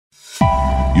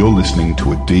You're listening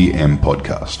to a DM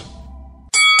podcast.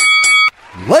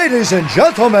 Ladies and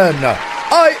gentlemen,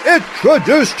 I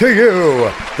introduce to you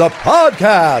the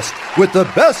podcast with the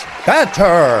best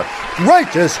banter,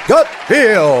 greatest gut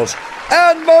feels,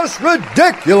 and most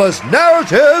ridiculous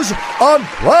narratives on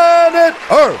planet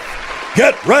Earth.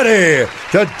 Get ready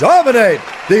to dominate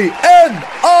the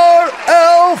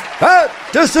NRL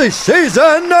fantasy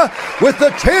season with the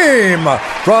team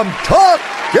from Talking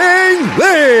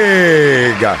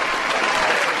League.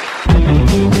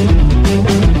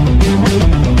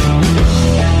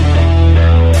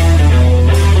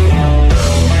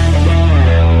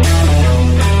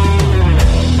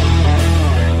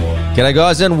 G'day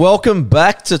guys and welcome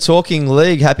back to Talking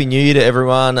League. Happy New Year to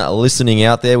everyone listening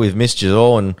out there. We've missed you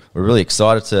all and we're really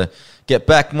excited to get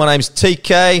back. My name's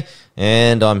TK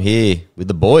and I'm here with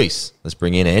the boys. Let's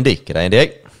bring in Andy. G'day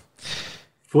Andy.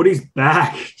 Footy's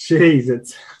back. Jeez,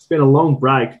 it's been a long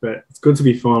break, but it's good to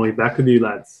be finally back with you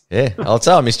lads. Yeah, I'll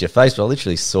tell I missed your face, but I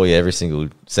literally saw you every single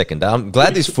second. I'm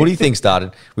glad this footy thing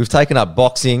started. We've taken up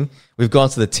boxing. We've gone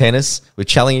to the tennis. We're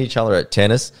challenging each other at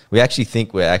tennis. We actually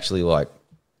think we're actually like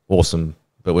awesome,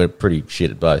 but we're pretty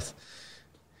shit at both.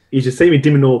 You should see me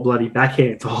dimming all bloody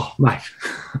backhands. Oh, mate.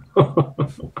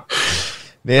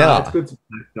 Now, it's good to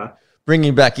be back.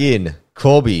 bringing back in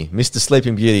Corby, Mr.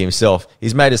 Sleeping Beauty himself.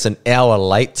 He's made us an hour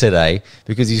late today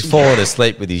because he's fallen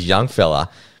asleep with his young fella.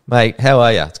 Mate, how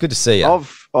are you? It's good to see you.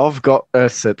 I've got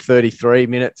us at 33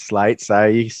 minutes late, so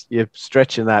you're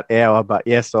stretching that hour. But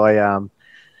yes, I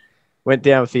went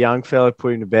down with the young fella,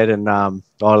 put him to bed, and I had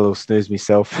a little snooze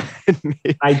myself.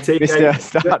 Missed our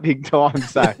starting time,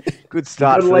 so good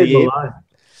start for the year.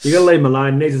 You got to leave him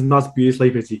alone. He needs as nice beauty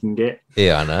sleep as you can get.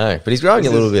 Yeah, I know. But he's growing a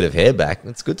little bit of hair back.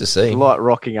 It's good to see. Like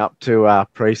rocking up to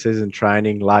pre-season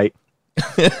training late.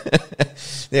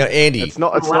 Now, Andy. It's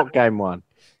not game one.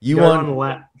 You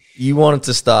wanted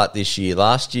to start this year.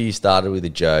 Last year you started with a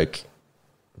joke.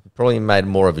 Probably made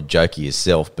more of a joke of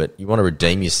yourself, but you want to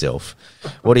redeem yourself.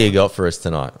 What do you got for us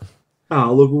tonight?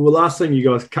 Oh, look, well, last thing you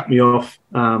guys cut me off.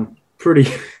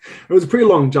 It was a pretty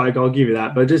long joke, I'll give you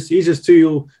that. But he's just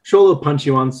too short little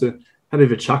punchy ones to have a bit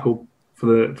of a chuckle for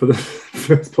the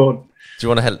first pod. Do you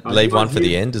want to leave one for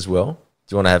the end as well?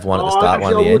 Do you want to have one at the start,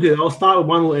 one at the end? I'll start with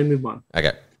one, we'll end with one.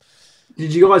 Okay.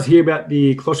 Did you guys hear about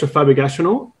the claustrophobic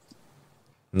astronaut?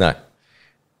 No.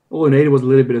 All he needed was a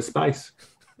little bit of space.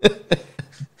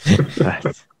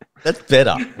 That's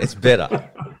better. It's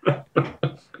better.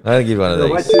 I don't give you one of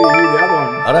these. Wait till you hear the other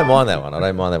one. I don't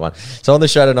mind that one. So on the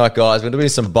show tonight, guys, we're doing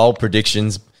some bold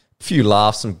predictions, a few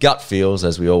laughs, some gut feels,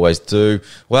 as we always do.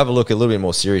 We'll have a look at a little bit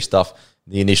more serious stuff,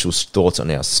 the initial thoughts on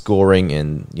our scoring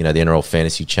and, the NRL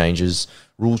fantasy changes,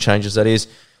 rule changes, that is.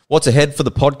 What's ahead for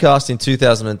the podcast in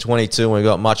 2022, and we've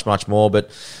got much, much more. But,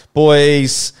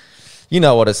 boys, you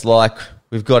know what it's like.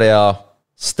 We've got our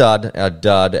stud, our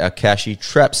dud, our cashy,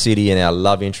 Trap City, and our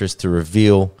love interest to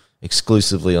reveal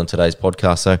exclusively on today's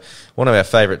podcast. So one of our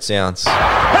favourite sounds.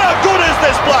 How good is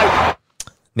this bloke?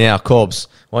 Now, Corbs,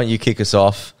 why don't you kick us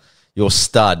off? Your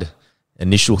stud,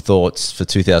 initial thoughts for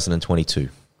 2022.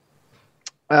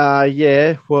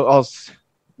 Yeah, well,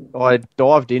 I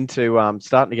dived into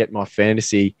starting to get my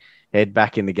fantasy head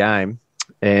back in the game,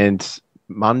 and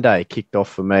Monday kicked off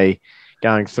for me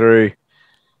going through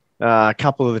a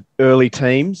couple of the early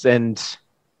teams, and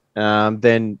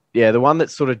then, the one that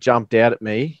sort of jumped out at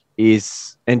me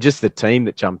is, and just the team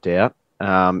that jumped out,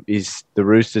 is the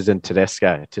Roosters and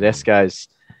Tedesco. Tedesco's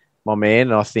my man,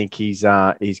 and I think he's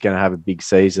going to have a big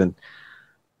season.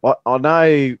 I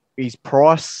know his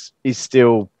price is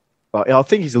still, I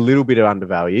think he's a little bit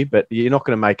undervalued, but you're not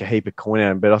going to make a heap of coin out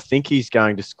of him. But I think he's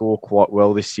going to score quite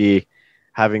well this year,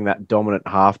 having that dominant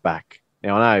halfback.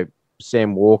 Now, I know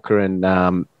Sam Walker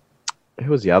and who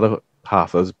was the other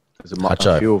half? There's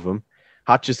a few of them.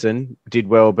 Hutchison did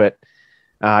well, but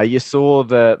you saw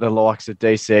the likes of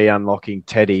DC unlocking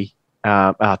Teddy,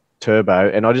 Turbo,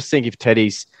 and I just think if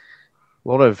Teddy's a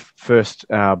lot of first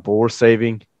ball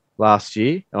receiving last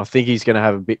year, and I think he's going to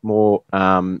have a bit more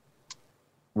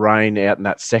reign out in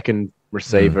that second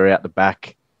receiver out the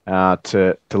back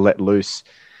to let loose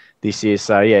this year.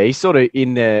 So yeah, he's sort of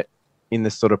in the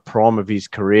sort of prime of his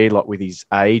career, like with his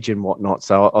age and whatnot.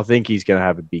 So I think he's going to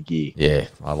have a big year. Yeah,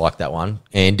 I like that one.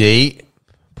 Andy,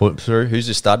 put through. Who's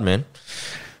your stud, man?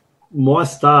 My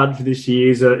stud for this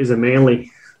year is a Manly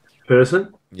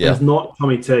person. Yeah. It's not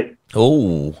Tommy T.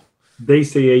 Oh.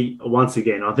 DCE once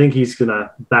again. I think he's going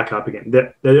to back up again.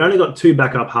 They've only got two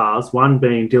backup halves, one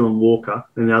being Dylan Walker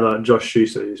and the other Josh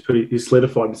Schuster, who's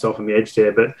solidified himself on the edge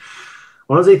there. But I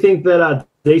honestly think that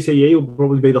DCE will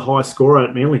probably be the highest scorer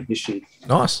at Manly this year.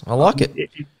 Nice. I like it.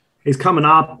 He's coming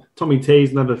up. Tommy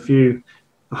T's another few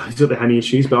he's got the hammy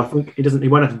issues, but I think he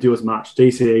won't have to do as much.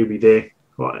 DCE will be there.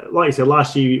 Like you said,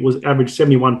 last year he was averaged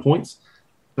 71 points,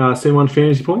 71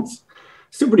 fantasy points.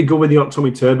 Still pretty good when you got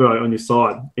Tommy Turbo on your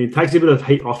side. It takes a bit of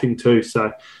heat off him too.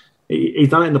 So he's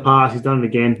done it in the past. He's done it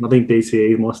again. I think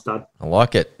DCE is my stud. I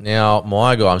like it. Now,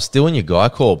 my guy, I'm still in your guy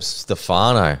corps,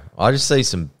 Stefano. I just see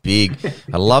some big.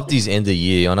 I loved his end of the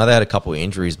year. I know they had a couple of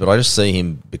injuries, but I just see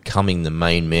him becoming the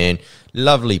main man.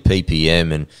 Lovely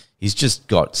PPM, and he's just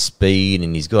got speed,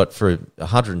 and he's got, for a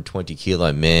 120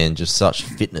 kilo man, just such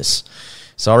fitness.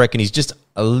 So I reckon he's just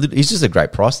a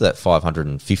great price at that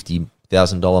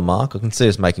 $550,000 mark. I can see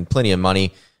us making plenty of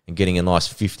money and getting a nice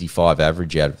 55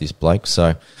 average out of this bloke.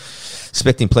 So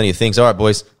expecting plenty of things. All right,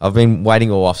 boys, I've been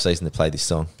waiting all off-season to play this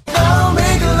song. I'll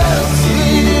make love to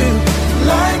you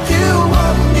like you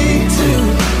want me to,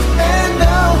 and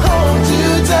I'll hold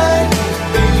you tight,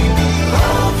 baby,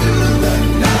 all through the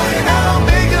night. I'll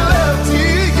make love to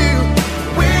you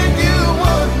when you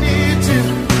want me to,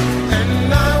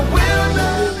 and I will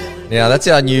not. Now, that's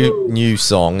our new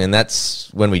song, and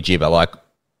that's when we gibber. Like,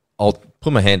 I'll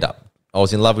put my hand up. I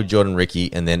was in love with Jordan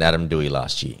Ricky and then Adam Dewey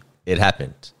last year. It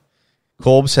happened.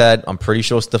 Corbs had, I'm pretty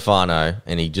sure, Stefano,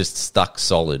 and he just stuck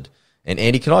solid. And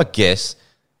Andy, can I guess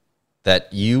that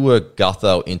you were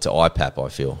Gutho into IPAP, I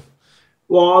feel?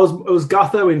 Well, it was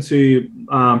Gutho into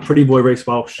Pretty Boy Reece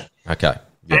Walsh. Okay.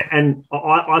 Yeah. And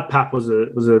IPAP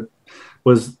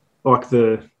was like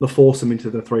the foursome into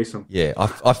the threesome. Yeah,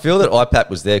 I feel that IPAP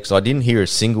was there because I didn't hear a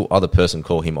single other person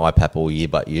call him IPAP all year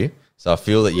but you. So I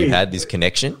feel that you had this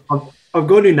connection. I've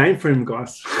got a new name for him,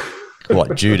 guys.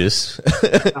 What, Judas?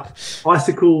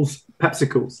 Icicles,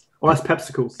 Pepsicles. Ice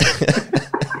Pepsicles.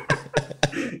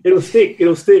 It'll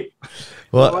stick.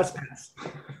 Well, Ice Paps.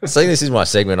 seeing this is my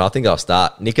segment, I think I'll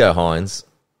start. Nico Hines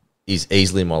is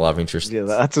easily my love interest. Yeah,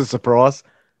 that's a surprise.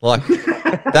 Like,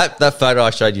 that photo I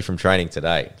showed you from training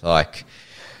today, like,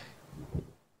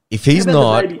 if he's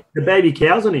not... The baby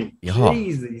cows on him. Yeah.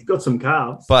 Jeez, he's got some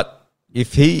calves. But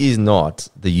if he is not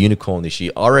the unicorn this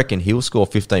year, I reckon he'll score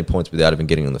 15 points without even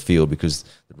getting on the field because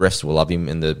the refs will love him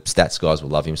and the stats guys will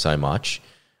love him so much.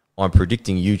 I'm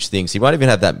predicting huge things. He won't even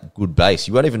have that good base.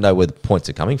 You won't even know where the points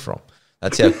are coming from.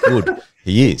 That's how good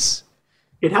he is.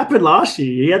 It happened last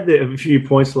year. He had a few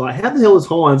points. Like, how the hell is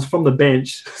Hines from the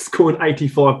bench scoring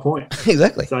 85 points?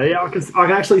 Exactly. So, yeah, I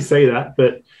can actually see that.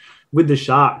 But with the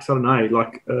Sharks, I don't know.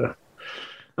 Like,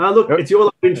 look, it's your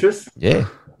love interest. Yeah.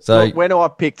 So Well, when I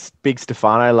picked Big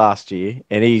Stefano last year,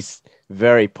 and he's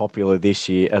very popular this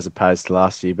year as opposed to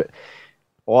last year, but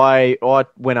I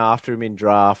went after him in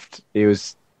draft. He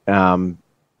was he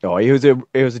was a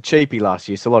cheapie last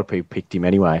year, so a lot of people picked him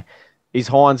anyway. Is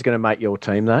Hines going to make your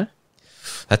team though?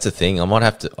 that's the thing. I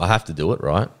have to do it,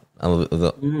 right?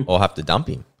 I'll have to dump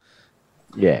him.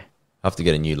 Yeah. I have to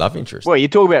get a new love interest. Well, you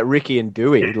talk about Ricky and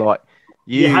Dewey, like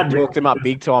you had talked them up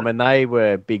big time, and they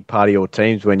were a big part of your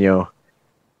teams when you're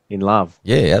in love.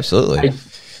 Yeah, absolutely. Hey,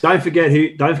 don't forget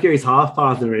his half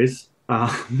partner is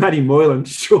Matty Moylan.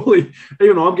 Surely,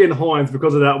 even I'm getting Hines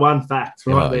because of that one fact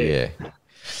right there. Yeah.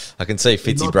 I can see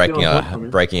Fitzy not breaking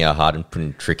feeling our heart and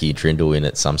putting Tricky Trindle in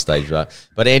at some stage, right?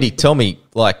 But Andy, tell me,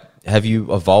 like, have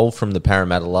you evolved from the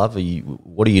Parramatta love?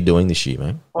 What are you doing this year,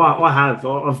 man? I have.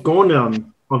 I've gone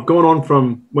on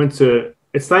from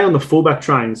staying on the fullback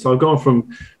train. So I've gone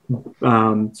from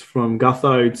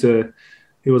Gutho to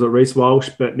he was at Reece Walsh,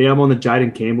 but now I'm on the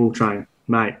Jaden Campbell train,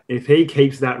 mate. If he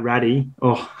keeps that ratty,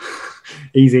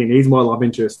 he's in. He's my love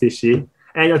interest this year.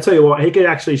 And I'll tell you what, he could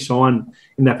actually shine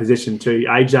in that position too.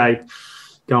 AJ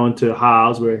going to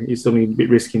halves where he's still being a bit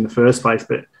risky in the first place,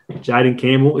 but Jaden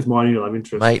Campbell is my new love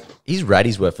interest. Mate, his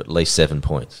ratty's worth at least 7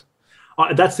 points.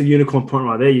 That's the unicorn point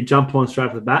right there. You jump on straight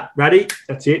off the bat. Ratty,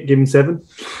 that's it. Give him 7.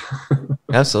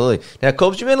 Absolutely. Now,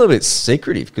 Cobbs, you've been a little bit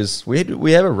secretive because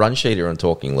we have a run sheet here on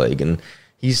Talking League and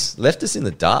he's left us in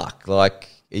the dark. Like,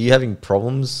 are you having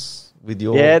problems with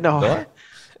your guy?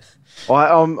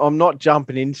 I'm not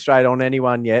jumping in straight on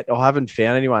anyone yet. I haven't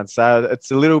found anyone, so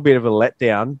it's a little bit of a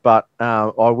letdown, but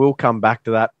I will come back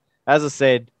to that. As I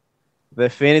said, the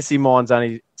fantasy minds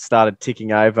only started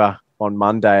ticking over on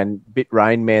Monday, and bit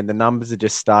Rain Man, the numbers are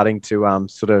just starting to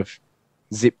sort of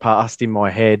zip past in my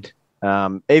head.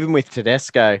 Even with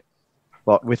Tedesco,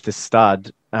 like with the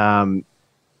stud,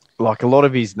 like a lot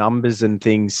of his numbers and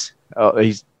things,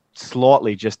 he's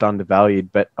slightly just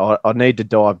undervalued, but I need to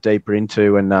dive deeper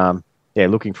into and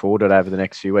looking forward to it over the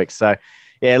next few weeks. So,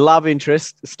 yeah, love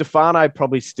interest. Stefano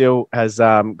probably still has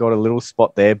got a little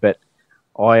spot there, but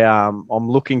I'm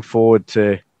looking forward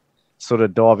to sort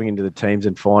of diving into the teams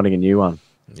and finding a new one.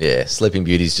 Yeah, Sleeping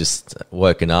Beauty's just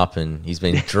woken up and he's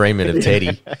been dreaming of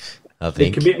Teddy. I The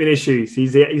think. commitment issues.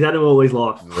 He's had them all his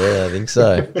life. Yeah, I think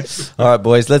so. All right,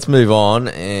 boys, let's move on.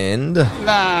 And No.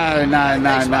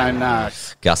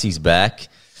 Gussie's back.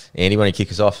 Andy, want to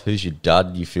kick us off? Who's your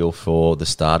dud you feel for the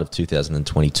start of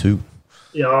 2022?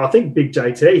 Yeah, I think Big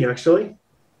JT, actually.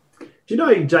 Do you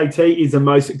know JT is the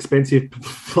most expensive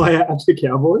player at the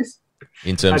Cowboys?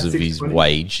 In terms At of his 620.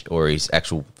 wage or his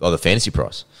actual, the fantasy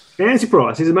price? Fantasy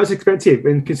price. He's the most expensive.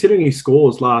 And considering his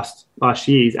scores last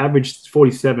year, he's averaged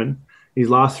 47. His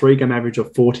last 3 game average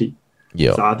of 40.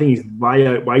 Yeah. So I think he's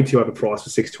way too overpriced for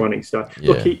 620. So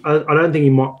look, Yeah. I don't think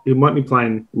he might be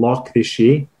playing lock this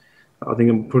year. I think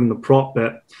I'm putting the prop,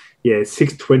 but yeah,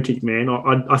 620, man.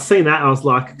 I seen that. I was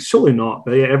like, surely not.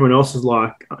 But yeah, everyone else is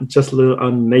like just a little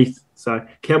underneath. So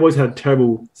Cowboys had a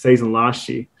terrible season last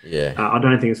year. Yeah. I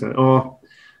don't think it's going to. Oh,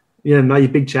 yeah, no, your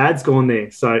big Chad's gone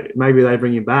there. So maybe they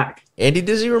bring him back. Andy,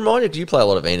 does he remind you, because you play a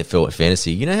lot of NFL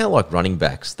fantasy, you know how like running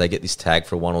backs, they get this tag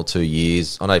for 1 or 2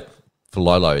 years. I know for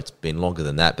Lolo it's been longer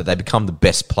than that, but they become the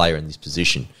best player in this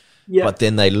position. Yeah. But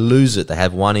then they lose it. They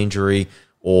have one injury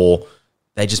or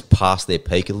they just pass their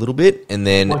peak a little bit, and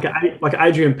then Like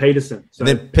Adrian Peterson. So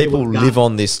then people go. live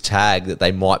on this tag that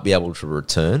they might be able to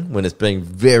return when it's being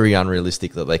very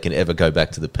unrealistic that they can ever go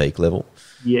back to the peak level.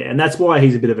 Yeah, and that's why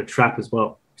he's a bit of a trap as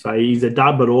well. So he's a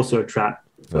dud, but also a trap.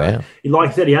 Wow. Like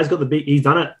I said, he has got the big. He's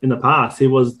done it in the past. He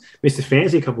was Mr.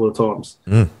 Fancy a couple of times.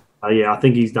 Yeah, I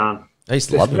think he's done. I used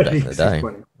to love him back in the day.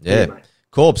 620. Yeah. mate.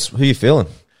 Corbs, who you feeling?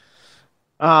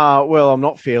 Well, I'm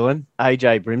not feeling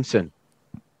AJ Brimson.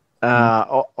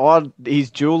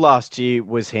 His duel last year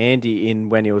was handy in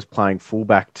when he was playing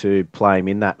fullback to play him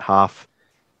in that half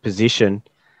position.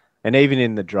 And even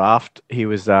in the draft, he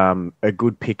was a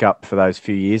good pickup for those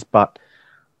few years. But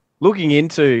looking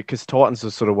into, because Titans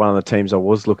was sort of one of the teams I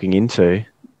was looking into,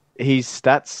 his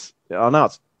stats, I know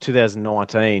it's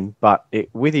 2019, but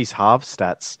with his half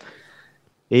stats,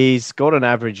 he's got an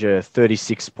average of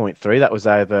 36.3. That was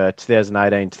over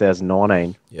 2018,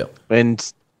 2019. Yep.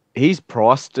 And he's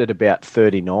priced at about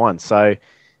 39. So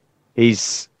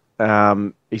he's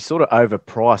sort of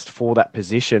overpriced for that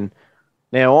position.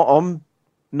 Now, I'm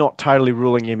not totally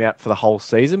ruling him out for the whole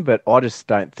season, but I just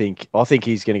don't think – I think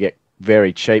he's going to get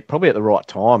very cheap, probably at the right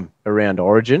time around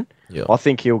Origin. Yeah. I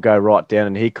think he'll go right down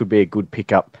and he could be a good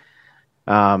pickup,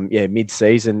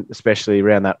 mid-season, especially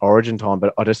around that Origin time.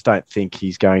 But I just don't think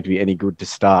he's going to be any good to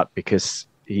start because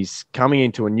he's coming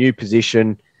into a new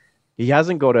position. He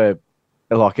hasn't got a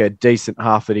decent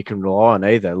half that he can rely on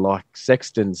either. Like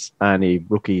Sexton's only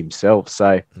rookie himself.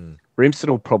 So Brimson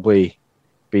will probably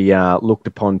be looked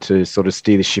upon to sort of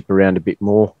steer the ship around a bit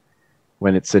more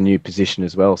when it's a new position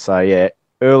as well. So, yeah,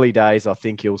 early days, I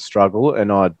think he'll struggle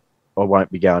and I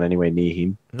won't be going anywhere near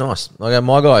him. Nice. Okay,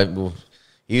 my guy, well,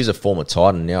 he was a former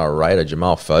Titan, now a Raider,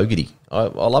 Jamal Fogarty. I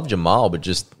love Jamal, but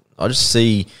I just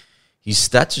see his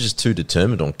stats are just too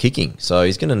determined on kicking. So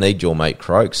he's going to need your mate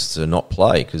Croaks to not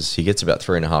play because he gets about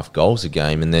 3.5 goals a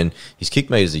game. And then his kick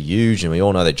meters are huge, and we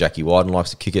all know that Jackie Wyden likes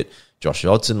to kick it. Josh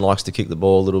Hodgson likes to kick the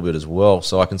ball a little bit as well.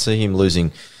 So I can see him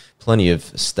losing plenty of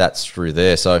stats through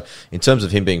there. So in terms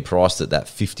of him being priced at that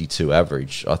 52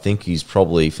 average, I think he's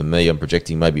probably, for me, I'm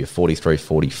projecting maybe a 43,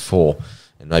 44,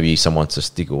 and maybe someone to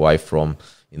stick away from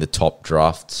in the top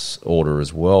drafts order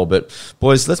as well. But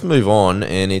boys, let's move on,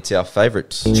 and it's our favourite.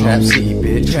 Trap city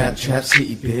bitch, trap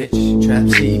city bitch, trap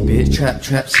city bitch,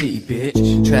 trap city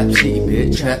bitch, trap city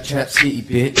bitch, trap city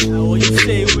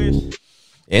bitch.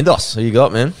 Endos, who you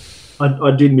got, man?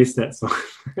 I did miss that song.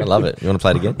 I love it. You want to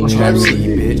play it again? Trap city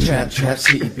bitch, trap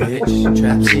city bitch,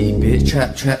 trap city bitch,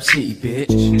 trap city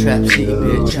bitch, trap city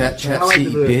bitch, trap city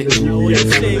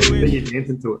bitch.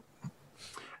 Dancing to it.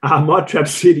 My trap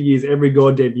city is every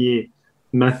goddamn year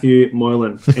Matthew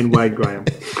Moylan and Wade Graham.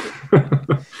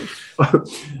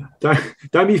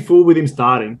 Don't be fooled with him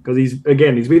starting because he's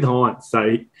with Hines.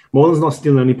 So Moylan's not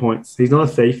stealing any points. He's not a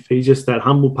thief. He's just that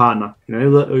humble partner. You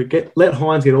know, let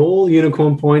Hines get all the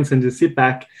unicorn points and just sit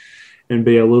back and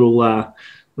be a little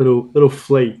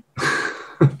flea.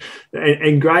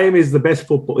 and Graham is the best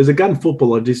football. Is a gun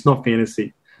footballer, just not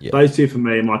fantasy. Yeah. Those two for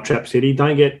me are my trap city.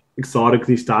 Don't get excited because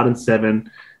he's starting 7.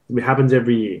 It happens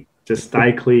every year. Just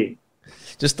stay clear.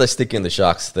 Just they stick in the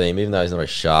Sharks theme, even though he's not a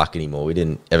Shark anymore. We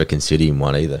didn't ever consider him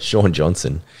one either. Sean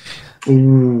Johnson.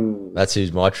 Ooh. That's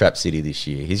who's my trap city this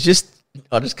year.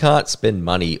 I just can't spend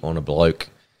money on a bloke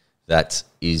that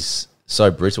is so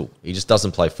brittle. He just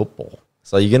doesn't play football.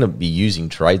 So you're going to be using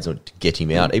trades to get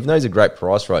him out, even though he's a great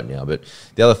price right now. But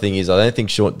the other thing is, I don't think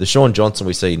the Sean Johnson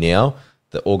we see now,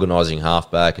 the organising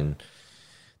halfback and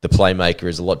the playmaker,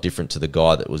 is a lot different to the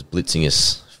guy that was blitzing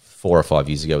us 4 or 5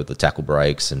 years ago with the tackle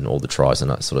breaks and all the tries and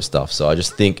that sort of stuff. So I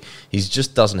just think he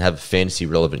just doesn't have a fantasy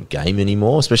relevant game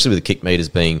anymore, especially with the kick meters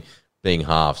being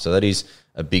half. So that is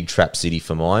a big Trap City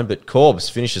for mine. But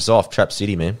Corbs, finish us off. Trap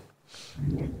City, man.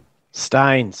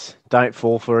 Staines, don't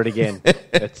fall for it again.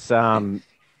 It's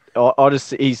I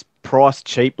just he's priced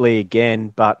cheaply again,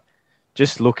 but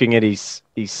just looking at his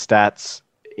stats,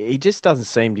 he just doesn't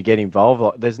seem to get involved.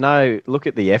 Like, there's no look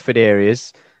at the effort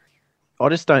areas. I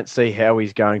just don't see how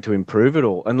he's going to improve at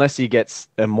all unless he gets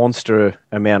a monster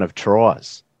amount of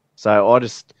tries. So I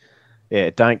just,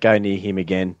 don't go near him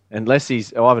again unless I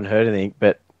haven't heard anything,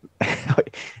 but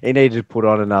he needed to put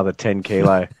on another 10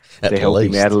 kilo to help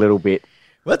him out a little bit.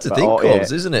 Well, that's the thing,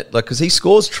 Corbs, isn't it? Like, because he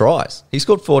scores tries. He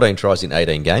scored 14 tries in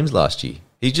 18 games last year.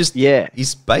 His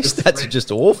base stats are just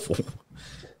awful.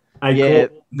 The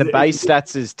base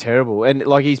stats is terrible, and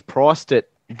like he's priced at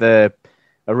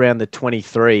around the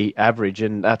 23 average,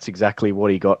 and that's exactly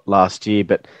what he got last year.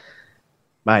 But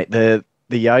mate, the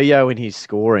yo-yo in his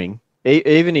scoring,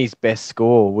 even his best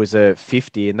score was a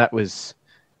 50, and that was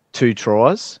 2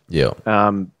 tries. Yeah.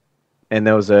 And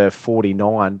there was a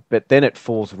 49, but then it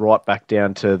falls right back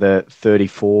down to the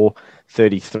 34,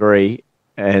 33,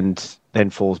 and then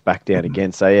falls back down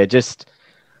again. So yeah, just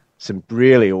some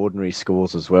really ordinary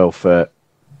scores as well for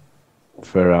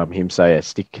him. So yeah,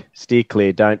 steer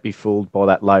clear. Don't be fooled by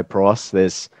that low price.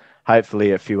 There's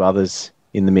hopefully a few others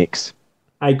in the mix.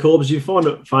 Hey, Corbs, you find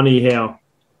it funny how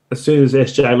as soon as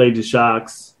SJ leaves the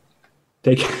Sharks,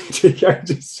 they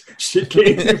just shit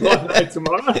cans him like that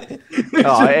tomorrow.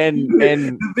 And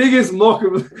the biggest mock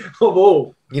of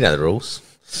all. You know the rules.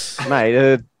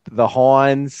 Mate, the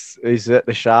Hines is at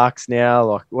the Sharks now.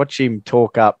 Like, watch him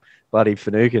talk up bloody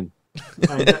Finucane.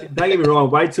 Hey, don't get me wrong.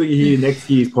 Wait till you hear next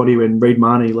year's potty when Reed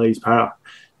Marnie leaves Para.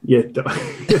 Yeah.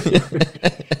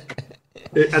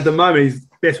 At the moment, he's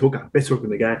best hooker in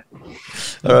the game.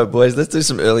 All right, boys, let's do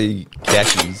some early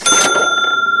cashies.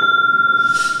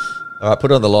 All right,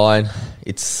 put it on the line.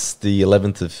 It's the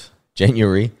 11th of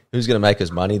January. Who's going to make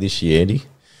us money this year, Andy?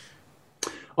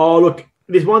 Oh, look,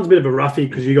 this one's a bit of a roughie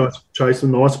because you guys chose some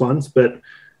nice ones, but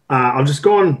I've just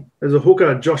gone as a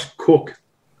hooker, Josh Cook.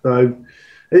 So,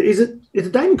 is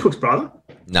it Damien Cook's brother?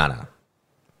 No.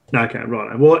 No, okay,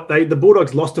 right. Well, the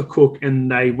Bulldogs lost to Cook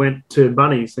and they went to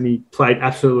Bunnies and he played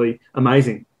absolutely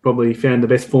amazing. Probably found the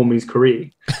best form of his career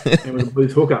and was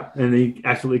with hooker and he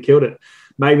absolutely killed it.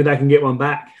 Maybe they can get one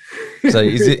back. So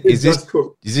is this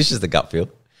just the gut feel?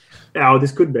 Oh,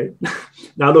 this could be.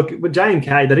 Now, look, with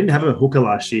J&K, they didn't have a hooker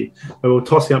last year. They were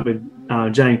tossing up with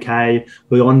J&K,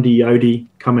 Leondi, Odi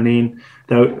coming in.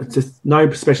 It's just no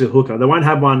special hooker. They won't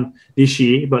have one this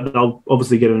year, but they'll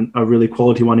obviously get a really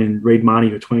quality one in Reed Marnie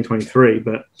for 2023.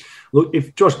 But look,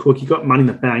 if Josh Cook, he got money in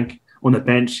the bank on the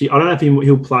bench. I don't know if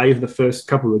he'll play for the first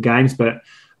couple of games, but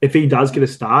if he does get a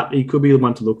start, he could be the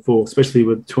one to look for, especially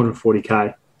with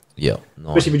 240K. Yeah,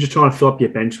 nice. Especially if you're just trying to fill up your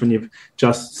bench when you've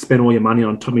just spent all your money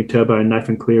on Tommy Turbo and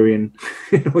Nathan Cleary and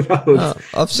all the others.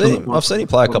 I've seen him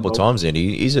play a couple of times,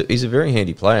 Andy. He's a very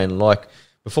handy player. And like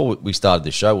before we started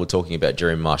the show, we were talking about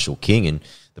Jerry Marshall King and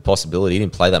the possibility he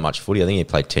didn't play that much footy. I think he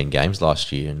played 10 games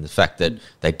last year, and the fact that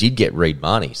they did get Reed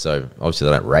Marnie, so obviously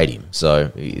they don't rate him.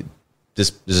 So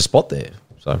there's a spot there.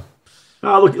 So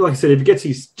look, like I said, if he gets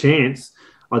his chance,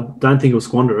 I don't think he'll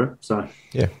squander it. So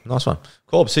yeah, nice one.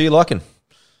 Corbs, who you liking?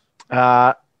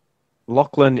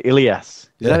 Lachlan Ilias.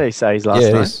 Is that how you say his last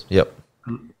name? It is. Yep.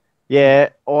 Yeah,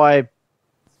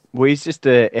 he's just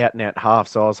a out and out half,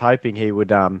 so I was hoping he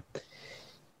would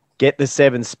get the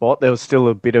 7 spot. There was still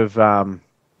a bit of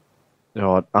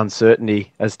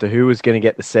uncertainty as to who was going to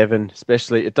get the 7,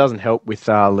 especially it doesn't help with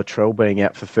Latrell being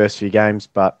out for the first few games,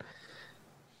 but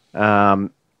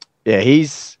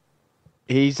his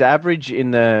average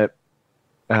in the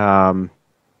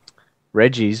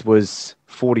Reggie's was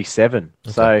 47.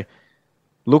 Okay. So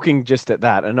looking just at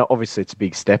that, and obviously it's a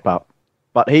big step up,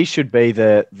 but he should be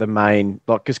the main,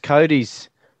 like, because Cody's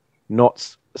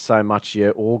not so much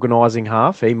your organising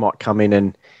half. He might come in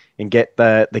and get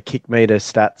the kick meter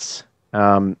stats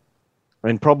and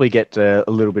probably get a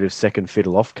little bit of second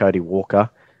fiddle off Cody Walker,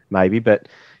 maybe. But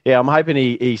yeah, I'm hoping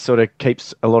he sort of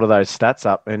keeps a lot of those stats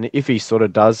up. And if he sort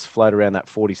of does float around that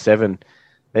 47,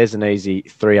 there's an easy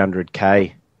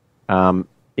 300K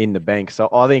in the bank. So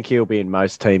I think he'll be in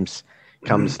most teams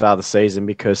come the start of the season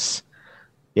because,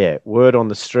 yeah, word on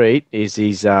the street is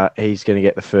he's going to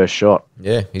get the first shot.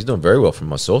 Yeah, he's doing very well from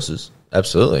my sources.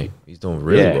 Absolutely. He's doing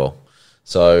really well.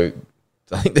 So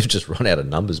I think they've just run out of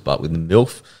numbers, but with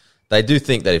MILF, they do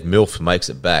think that if MILF makes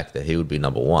it back, that he would be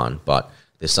number 1, but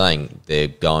they're saying they're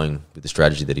going with the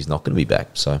strategy that he's not going to be back.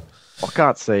 So I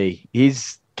can't see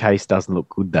his case doesn't look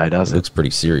good though, does It it? looks pretty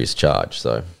serious charge.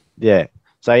 So Yeah.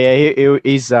 So yeah,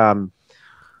 he's I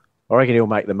reckon he'll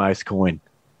make the most coin.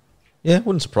 yeah,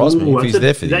 wouldn't surprise me if he's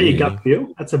there for is the that your year. gut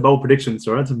feel? That's a bold prediction,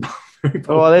 sorry. That's a very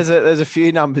bold Oh, there's a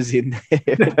few numbers in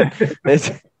there.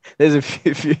 But there's a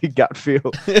few gut feel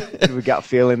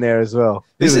in there as well.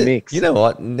 There's a mix. You know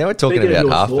what? Now we're talking Speaking of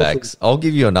about your halfbacks. sources. I'll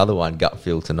give you another one, gut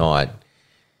feel tonight.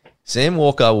 Sam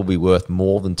Walker will be worth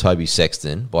more than Toby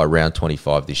Sexton by round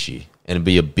 25 this year, and it'll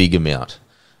be a big amount.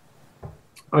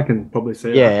 I can probably see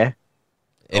that. Yeah.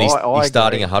 And he's I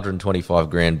starting agree. 125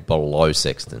 grand below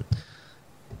Sexton.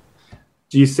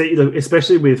 Do you see,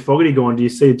 especially with Fogarty gone, do you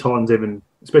see Titans even,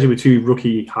 especially with two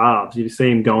rookie halves, do you see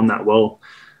him going that well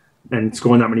and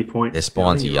scoring that many points? Their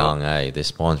spines are I think young, Their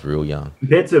spines real young.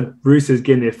 compared to Roosters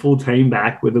getting their full team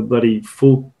back with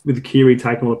with Kiri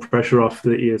taking all the pressure off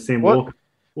the Sam What? Walker.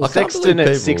 I can't Sexton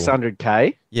believe at people-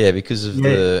 600K. Yeah, because of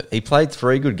he played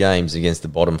 3 good games against the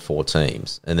bottom 4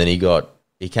 teams, and then he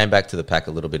came back to the pack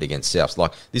a little bit against Souths.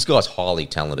 Like, this guy's highly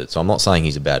talented, so I'm not saying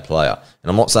he's a bad player, and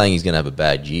I'm not saying he's going to have a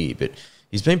bad year, but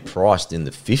he's been priced in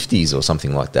the 50s or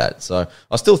something like that. So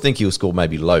I still think he'll score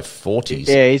maybe low 40s.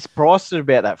 Yeah, he's priced at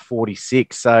about that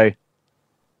 46. So,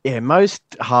 yeah, most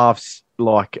halves,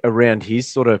 like, around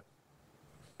his sort of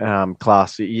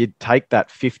class, you'd take that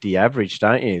 50 average,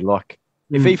 don't you? Like,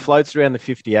 if he floats around the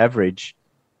 50 average,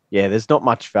 yeah, there's not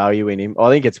much value in him. I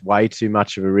think it's way too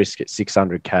much of a risk at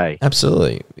 600K.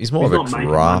 Absolutely. He's more He's of not a making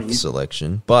draft money.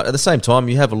 selection. But at the same time,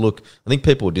 you have a look. I think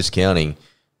people are discounting,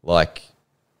 like,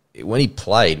 when he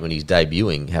played, when he's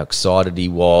debuting, how excited he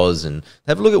was. And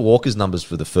have a look at Walker's numbers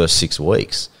for the first 6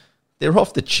 weeks. They're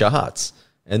off the charts.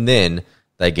 And then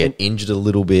they get injured a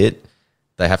little bit.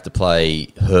 They have to play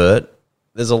hurt.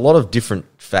 There's a lot of different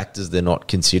factors they're not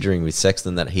considering with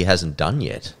Sexton that he hasn't done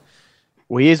yet.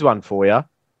 Well, here's one for you.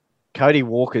 Cody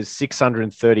Walker's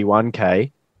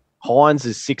 631K. Hines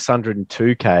is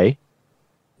 602K.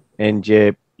 And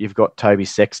you've got Toby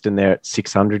Sexton there at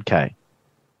 600K.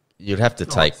 You'd have to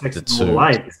take the Sexton all the two.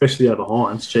 way, especially over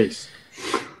Hines. Jeez.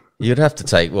 You'd have to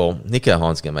take, well, Nico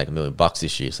Hines going to make $1 million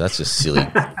this year, so that's just silly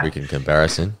freaking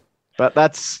comparison. But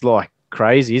that's like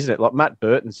crazy, isn't it? Like Matt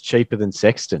Burton's cheaper than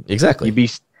Sexton. Exactly.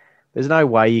 There's no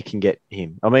way you can get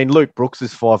him. I mean, Luke Brooks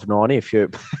is 590 if you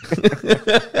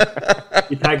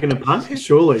You're taking a punt?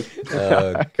 Surely.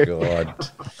 Oh, God.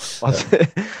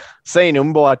 Seen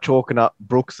Umbai talking up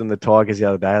Brooks and the Tigers the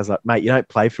other day. I was like, mate, you don't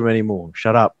play for him anymore.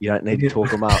 Shut up. You don't need to talk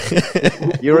him up.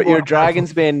 You're a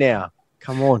Dragons man now.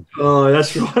 Come on. Oh,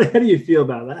 that's right. How do you feel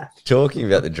about that? Talking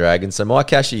about the Dragons, so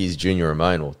Mike Ashley is Junior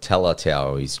Ramon, or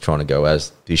Talatau, he's trying to go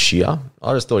as this year.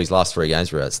 I just thought his last 3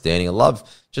 games were outstanding. I love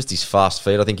just his fast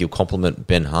feet. I think he'll complement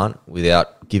Ben Hunt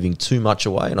without giving too much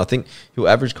away, and I think he'll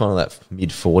average kind of that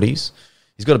mid-40s.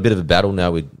 He's got a bit of a battle now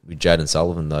with Jaden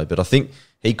Sullivan, though, but I think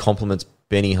he complements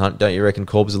Benny Hunt, don't you reckon,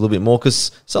 Corbs, a little bit more?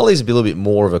 Because Sully's a little bit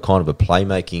more of a kind of a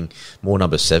playmaking, more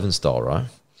number 7 style, right?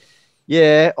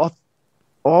 Yeah,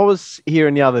 I was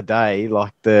hearing the other day,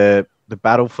 like the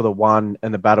battle for the 1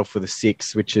 and the battle for the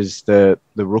 6, which is the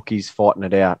rookies fighting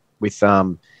it out with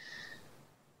who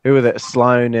were that?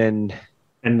 Sloan and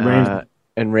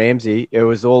Ramsey. It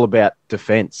was all about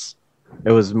defense.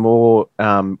 It was more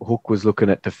Hook was looking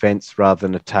at defense rather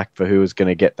than attack for who was going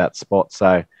to get that spot.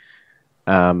 So,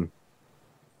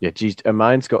 geez,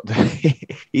 Amone's got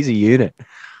he's a unit.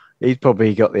 He's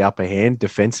probably got the upper hand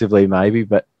defensively, maybe.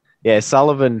 But yeah,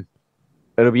 Sullivan.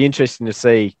 It'll be interesting to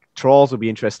see. Trials will be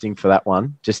interesting for that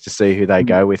one, just to see who they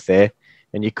go with there.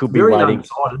 And you could be Very waiting. young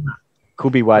side, isn't it?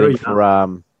 Could be waiting Very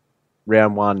for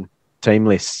round 1 team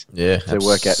lists Yeah. to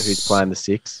work out who's playing the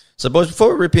 6. So, boys,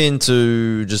 before we rip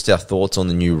into just our thoughts on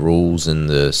the new rules and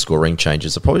the scoring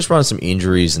changes, I'll probably just run some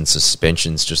injuries and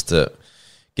suspensions just to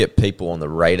get people on the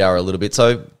radar a little bit.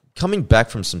 So, coming back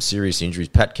from some serious injuries,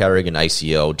 Pat Carrigan,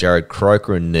 ACL, Jared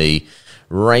Croker, and knee,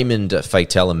 Raymond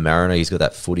Fatel and Mariner, he's got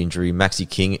that foot injury, Maxi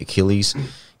King, Achilles,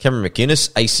 Cameron McInnes,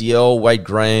 ACL, Wade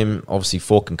Graham, obviously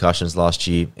 4 concussions last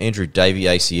year, Andrew Davey,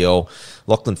 ACL,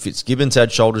 Lachlan Fitzgibbons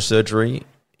had shoulder surgery,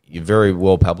 you're very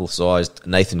well publicised,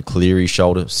 Nathan Cleary,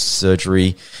 shoulder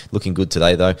surgery, looking good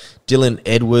today though, Dylan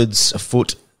Edwards, a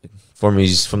foot from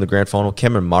the grand final,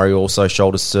 Cameron Murray also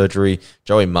shoulder surgery,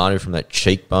 Joey Manu from that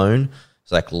cheekbone,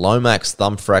 Zach Lomax,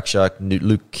 thumb fracture,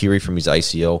 Luke Keary from his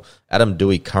ACL, Adam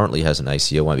Dewey currently has an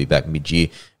ACL, won't be back mid-year,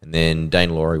 and then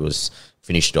Dane Laurie was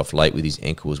finished off late with his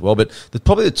ankle as well. But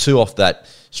probably the 2 off that,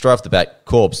 straight off the bat,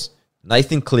 Corbs,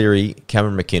 Nathan Cleary,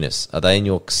 Cameron McInnes, are they in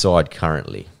your side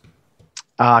currently?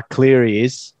 Cleary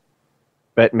is,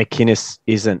 but McInnes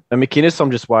isn't. And McInnes,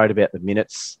 I'm just worried about the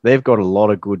minutes. They've got a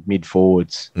lot of good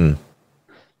mid-forwards. Mm.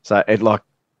 So,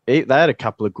 they had a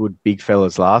couple of good big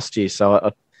fellas last year.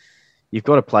 So, you've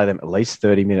got to play them at least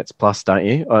 30 minutes plus, don't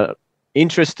you?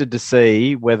 Interested to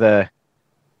see whether,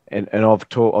 and I've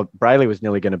talked, Brayley was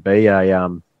nearly going to be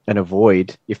an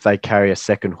avoid if they carry a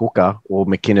second hooker or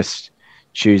McInnes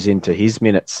chews into his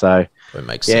minutes. So, It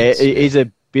makes sense. he's a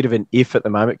bit of an if at the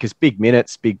moment because big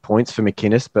minutes, big points for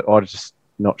McInnes, but I'm just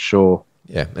not sure.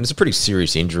 Yeah, and it's a pretty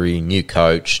serious injury, new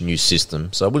coach, new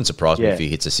system. So it wouldn't surprise me if he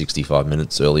hits a 65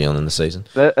 minutes early on in the season.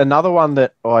 Another one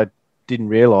that I didn't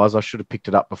realise, I should have picked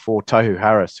it up before, Tohu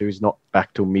Harris, who's not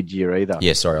back till mid-year either.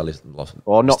 Yeah, sorry, I lost.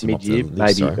 Well, not him off the mid-year, list,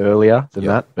 maybe sorry. earlier than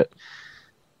that. But,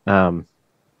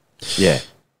 yeah.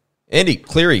 Andy,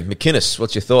 Cleary, McInnes,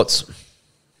 what's your thoughts?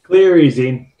 Cleary's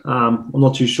in. I'm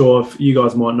not too sure if you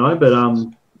guys might know, but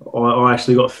I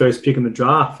actually got first pick in the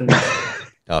draft. And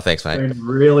Oh, thanks, mate. been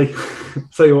really,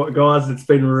 tell you what, guys, it's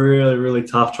been really, really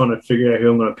tough trying to figure out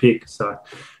who I'm going to pick. So,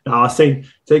 I seen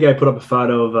TK put up a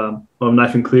photo of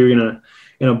Nathan Cleary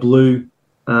in a blue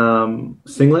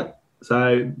singlet.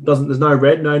 So there's no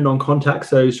red, no non-contact.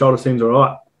 So his shoulder seems all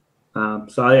right.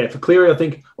 So yeah, for Cleary, I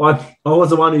think I was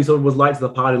the one who sort of was late to the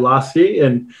party last year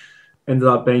and ended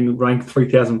up being ranked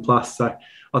 3,000 plus. So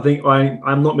I think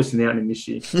I'm not missing out on him this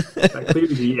year. So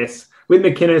Cleary's a yes. With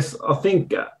McInnes, I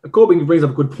think Corbin brings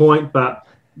up a good point, but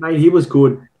mate, he was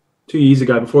good 2 years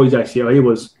ago before his ACL. He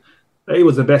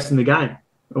was the best in the game.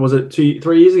 Or was it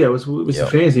 3 years ago? It was Yep.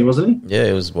 Stefanski, wasn't he? Yeah,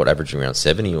 it was averaging around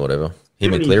 70 or whatever.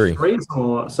 Him and Cleary. 73, something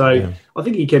like that. So I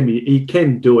think he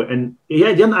can do it. And he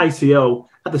had done the ACL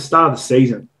at the start of the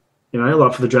season,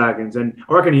 like for the Dragons. And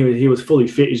I reckon he was fully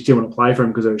fit. He just didn't want to play for him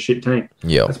because they're a shit team.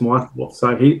 Yeah. That's my thought.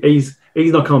 So he's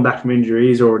not coming back from injury.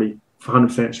 He's already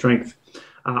 100% strength.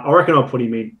 I reckon I'll put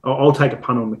him in. I'll take a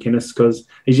punt on McInnes because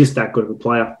he's just that good of a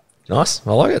player. Nice.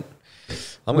 I like it.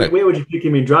 Where would you pick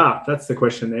him in draft? That's the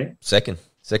question there. Second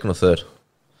or third.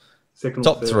 Second or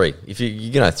Top third. three. If you're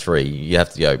going to have three, you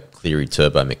have to go Cleary,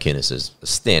 Turbo, McInnes as a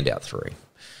standout three.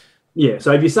 Yeah,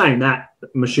 so if you're saying that,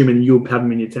 I'm assuming you'll have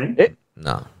him in your team.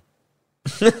 No.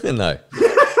 No.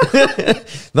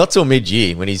 Not till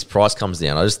mid-year when his price comes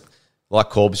down. I just, like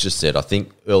Corbs just said, I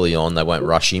think early on they won't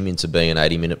rush him into being an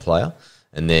 80-minute player,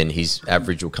 and then his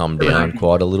average will come down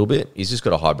quite a little bit. He's just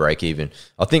got a high break even.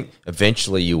 I think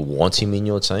eventually you'll want him in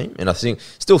your team, and I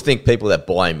still think people that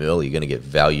buy him early are going to get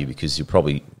value because you'll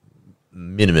probably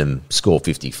minimum score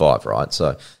 55, right? So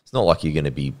it's not like you're going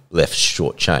to be left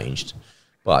shortchanged,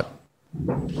 but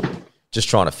just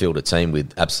trying to field a team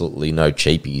with absolutely no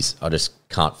cheapies, I just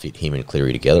can't fit him and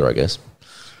Cleary together, I guess.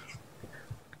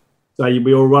 So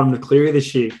we all run with Cleary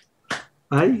this year.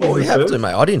 Hey, Oh, you have to,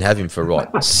 mate. I didn't have him for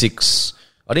 6.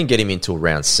 I didn't get him until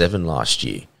round 7 last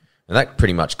year. And that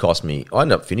pretty much cost me, I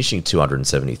ended up finishing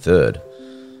 273rd.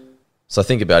 So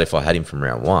think about if I had him from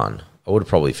round 1, I would have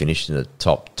probably finished in the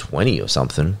top 20 or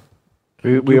something.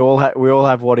 We all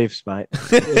have what ifs, mate.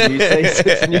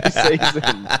 It's a new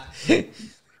season.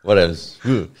 Whatever.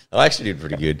 I actually did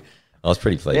pretty good. I was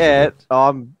pretty pleased. Yeah. with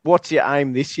it. What's your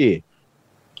aim this year?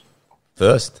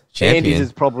 First, champion.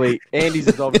 Andy's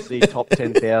is obviously top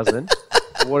 10,000.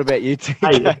 What about you,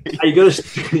 TK? Hey, you got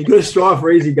to strive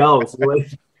for easy goals.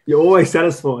 You're always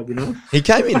satisfied, He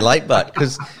came in late, but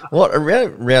because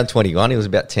around round 21, he was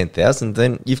about 10,000.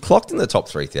 Then you've clocked in the top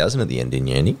 3,000 at the end, didn't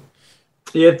you, Andy?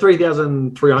 Yeah,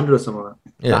 3,300 or something like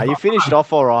that. Yeah. No, you finished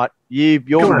off all right. You're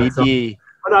Come on, mid-year.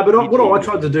 I know, but what I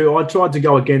tried to do, I tried to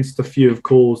go against a few of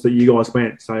calls that you guys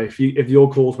went. So if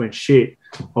your calls went shit,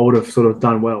 I would have sort of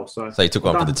done well. So you took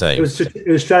one for the team. It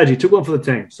was strategy. Took one for the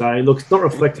team. So look, it's not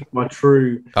reflecting my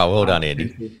true. Oh, well done,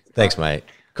 Andy. Thanks, mate.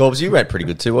 Corbs, you went pretty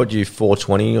good too. What did you,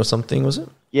 420 or something, was it?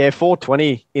 Yeah,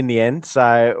 420 in the end.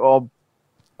 So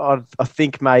I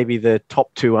think maybe the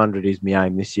top 200 is my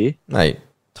aim this year. Mate,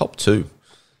 top 2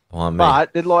 behind me.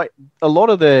 But like a lot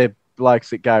of the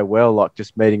blokes that go well, like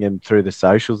just meeting them through the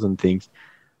socials and things,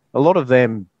 a lot of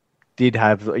them did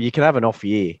have. You can have an off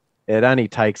year. It only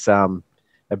takes a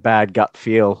bad gut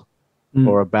feel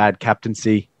or a bad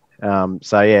captaincy.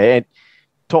 So yeah,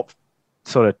 top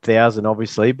sort of 1,000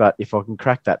 obviously, but if I can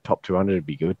crack that top 200, it'd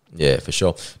be good. Yeah, for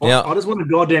sure. I Now, just want a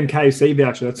goddamn KFC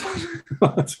voucher.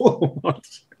 That's all I want.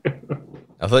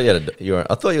 I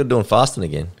thought you were doing fasting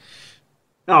again.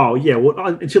 Oh yeah,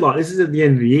 well, chill out. This is at the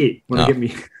end of the year when Oh. you get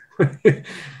me.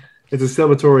 It's a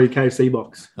celebratory KFC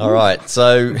box. All right,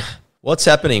 so what's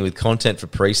happening with content for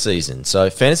preseason? So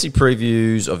fantasy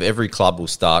previews of every club will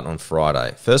start on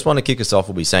Friday. First one to kick us off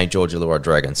will be St. George Illawarra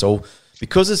Dragons. So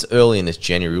because it's early in this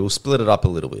January, we'll split it up a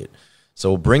little bit. So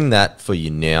we'll bring that for you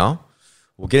now.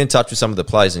 We'll get in touch with some of the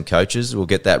players and coaches. We'll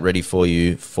get that ready for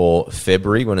you for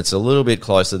February when it's a little bit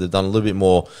closer. They've done a little bit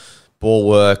more ball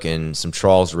work and some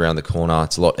trials around the corner,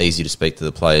 it's a lot easier to speak to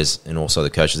the players and also the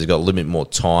coaches. They've got a little bit more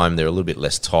time. They're a little bit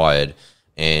less tired,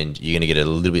 and you're going to get a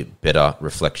little bit better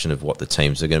reflection of what the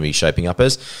teams are going to be shaping up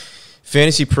as.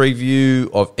 Fantasy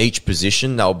preview of each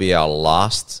position. That will be our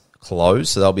last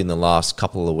close. So that'll be in the last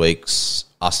couple of weeks.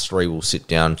 Us three will sit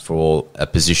down for a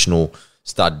positional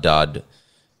stud-dud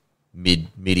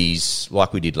middies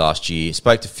like we did last year.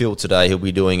 Spoke to Phil today. He'll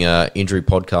be doing an injury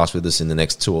podcast with us in the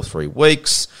next 2 or 3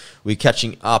 weeks. We're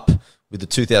catching up with the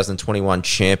 2021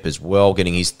 champ as well,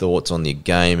 getting his thoughts on the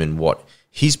game and what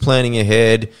he's planning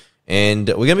ahead. And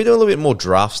we're going to be doing a little bit more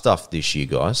draft stuff this year,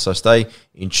 guys. So stay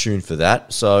in tune for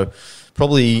that. So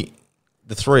probably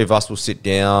the three of us will sit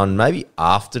down maybe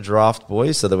after draft,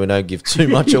 boys, so that we don't give too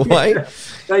much away.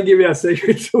 Don't give our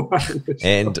secrets away.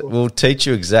 And we'll teach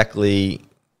you exactly,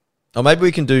 or maybe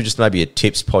we can do just maybe a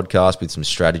tips podcast with some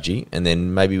strategy, and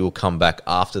then maybe we'll come back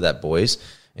after that, boys,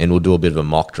 and we'll do a bit of a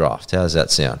mock draft. How does that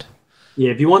sound?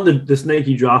 Yeah, if you want the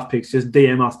sneaky draft picks, just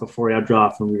DM us before our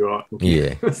draft and we'll be right.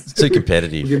 Yeah, it's too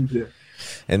competitive.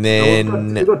 And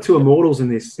then we've got 2 immortals in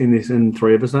this, and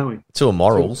 3 of us, don't we? 2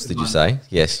 immorals, did you say?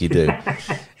 Yes, you do.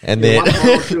 And Yeah, then one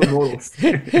immortal, 2 immortals.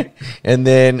 and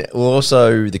then we'll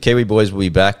also, the Kiwi boys will be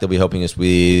back. They'll be helping us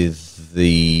with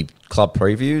the club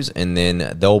previews, and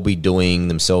then they'll be doing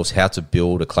themselves how to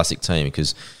build a classic team,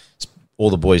 because all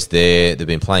the boys there, they've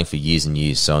been playing for years and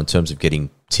years. So in terms of getting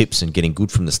tips and getting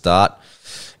good from the start,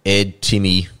 Ed,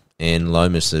 Timmy, and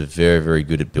Lomas are very, very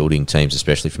good at building teams,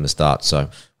 especially from the start. So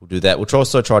we'll do that. We'll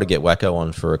also try to get Wacko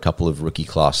on for a couple of rookie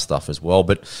class stuff as well.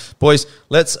 But, boys,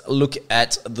 let's look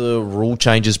at the rule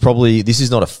changes. Probably this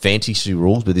is not a fantasy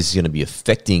rules, but this is going to be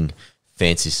affecting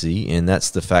fantasy, and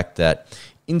that's the fact that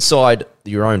inside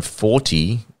your own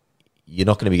 40, you're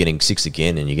not going to be getting 6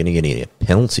 again, and you're going to get a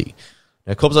penalty.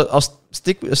 Now, Cobbs, I'll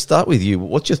start with you.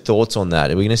 What's your thoughts on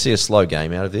that? Are we going to see a slow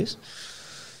game out of this?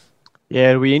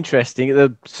 Yeah, it'll be interesting.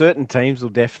 The certain teams will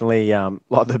definitely,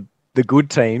 like the good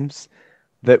teams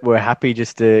that were happy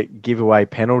just to give away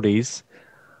penalties.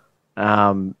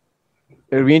 It'll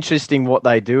be interesting what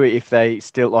they do if they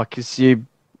still I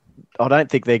don't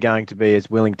think they're going to be as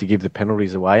willing to give the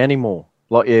penalties away anymore.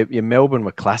 Like your Melbourne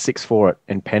were classics for it,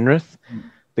 and Penrith.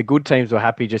 The good teams were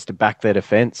happy just to back their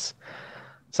defence.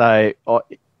 So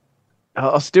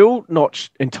I'm still not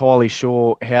entirely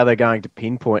sure how they're going to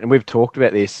pinpoint, and we've talked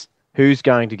about this. Who's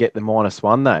going to get the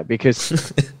 -1 though?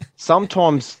 Because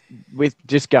sometimes with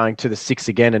just going to the 6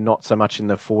 again and not so much in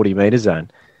the 40-metre zone,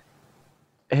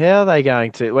 how are they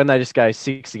going to, when they just go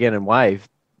 6 again and wave,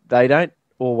 they don't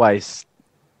always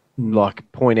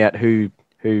point out who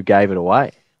gave it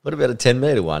away. What about a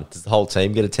 10-metre one? Does the whole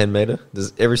team get a 10-metre?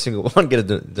 Does every single one get a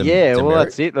demerit? Yeah, well,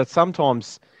 that's it. But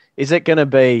sometimes, is it going to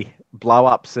be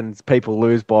blow-ups and people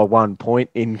lose by 1 point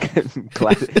in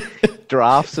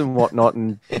drafts and whatnot,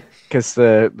 and because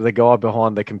the guy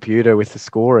behind the computer with the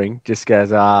scoring just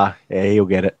goes, yeah, he'll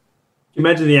get it.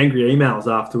 Imagine the angry emails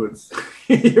afterwards.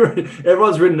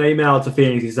 Everyone's written an email to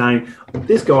Fantasy saying,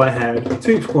 this guy had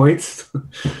 2 points,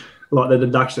 like the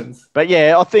deductions. But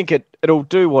yeah, I think it'll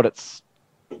do what its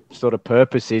sort of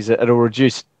purpose is. It'll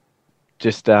reduce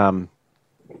just a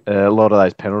lot of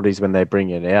those penalties when they bring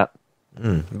it out.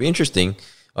 It'd be interesting.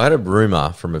 I had a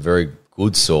rumour from a very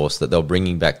good source that they were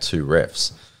bringing back 2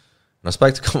 refs. And I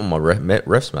spoke to a couple of my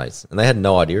refs mates, and they had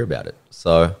no idea about it.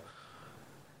 So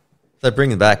if they bring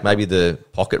them back, maybe the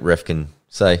pocket ref can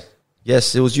say,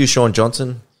 yes, it was you, Sean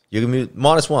Johnson. You're going to be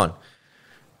 -1.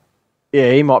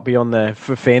 Yeah, he might be on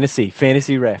for fantasy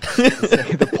ref.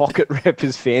 The pocket ref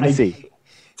is fantasy.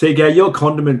 TK, your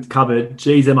condiment cupboard,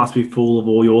 geez, it must be full of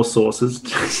all your sauces.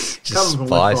 Just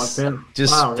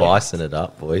spicing it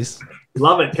up, boys.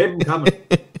 Love it. Keep them coming.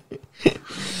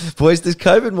 Boys, does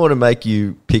COVID more to make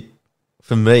you pick,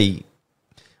 for me,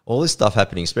 all this stuff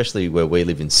happening, especially where we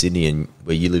live in Sydney and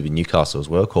where you live in Newcastle as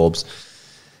well, Corbs,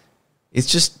 it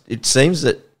seems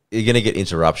that you're going to get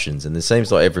interruptions, and it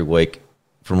seems like every week,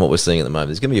 from what we're seeing at the moment,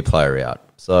 there's going to be a player out.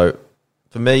 So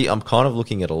for me, I'm kind of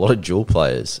looking at a lot of dual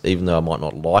players, even though I might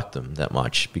not like them that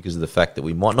much, because of the fact that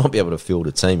we might not be able to field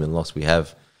a team unless we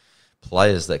have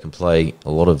players that can play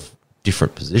a lot of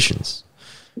different positions.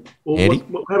 Well, Andy?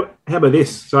 How about this?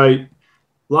 So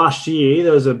last year,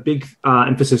 there was a big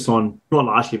emphasis on, not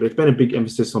last year, but it's been a big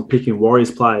emphasis on picking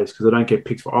Warriors players because they don't get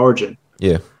picked for Origin.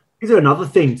 Yeah. Is there another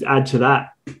thing to add to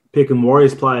that, picking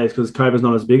Warriors players because COVID's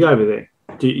not as big over there?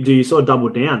 Do you sort of double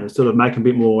down and sort of make them a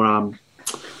bit more, a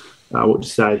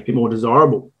bit more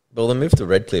desirable? Well, the move to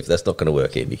Redcliffe, that's not going to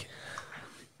work, Andy.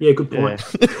 Yeah, good point.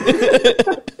 Yeah.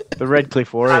 The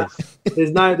Redcliffe Warriors.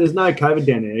 There's no COVID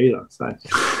down there either. So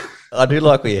I do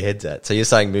like where your head's at. So you're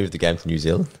saying move the game to New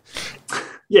Zealand?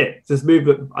 Yeah, just move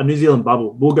a New Zealand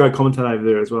bubble. We'll go commentate over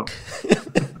there as well.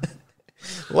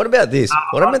 What about this?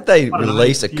 What about they don't know.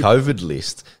 release a COVID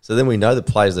list so then we know the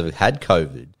players that have had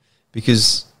COVID?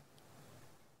 Because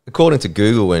according to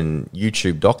Google and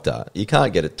YouTube Doctor, you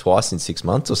can't get it twice in 6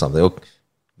 months or something. Or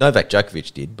Novak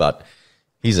Djokovic did, but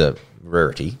he's a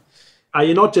rarity.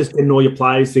 You're not just getting all your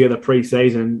players together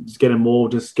pre-season, just get them all,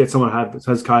 just get someone who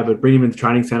has COVID, bring them in the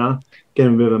training centre, get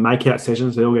them a bit of a make-out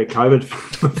session so they all get COVID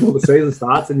before the season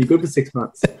starts, and you're good for 6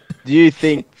 months. Do you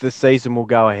think the season will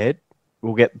go ahead?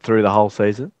 We'll get through the whole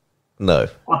season? No.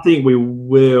 I think we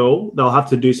will. They'll have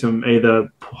to do some either...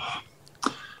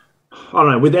 I don't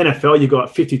know. With NFL, you've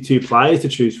got 52 players to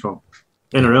choose from.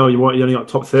 NRL, you only got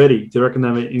top 30. Do you reckon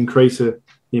they would increase the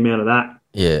amount of that?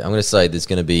 Yeah, I'm going to say there's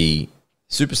going to be...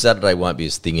 Super Saturday won't be a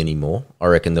thing anymore. I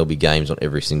reckon there'll be games on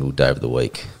every single day of the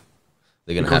week.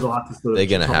 They're going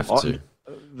to have to.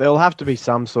 There'll have to be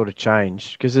some sort of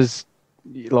change because there's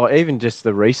like even just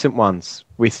the recent ones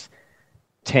with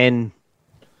 10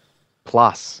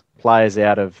 plus players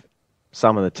out of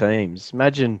some of the teams.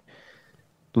 Imagine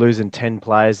losing 10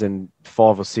 players and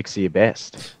 5 or 6 of your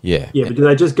best. Yeah. Yeah, but do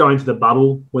they just go into the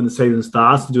bubble when the season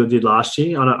starts to do what they did last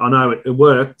year? I know it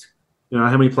worked. You know,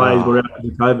 how many players were out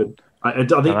with COVID? I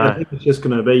think it's just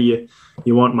going to be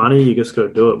you want money, you just got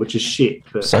to do it, which is shit.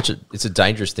 But. It's a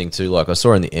dangerous thing too. Like I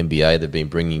saw in the NBA, they've been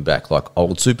bringing back like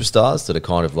old superstars that are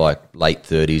kind of like late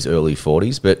 30s, early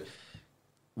 40s, but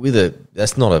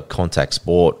that's not a contact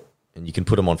sport, and you can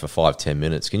put them on for 5-10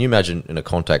 minutes. Can you imagine in a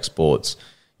contact sports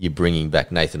you're bringing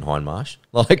back Nathan Hindmarsh?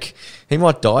 Like he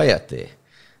might die out there.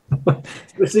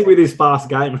 Especially with his fast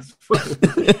game.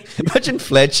 Imagine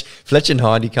Fletch and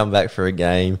Hindy come back for a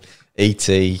game.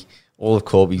 E.T., all of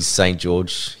Corby's St.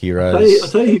 George heroes. I'll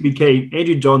tell you who'd be key.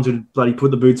 Andrew Johns would bloody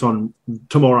put the boots on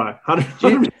tomorrow.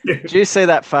 Did you see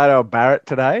that photo of Barrett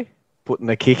today putting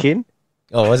the kick in?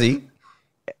 Oh, was he?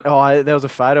 Oh, there was a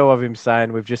photo of him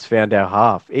saying, "We've just found our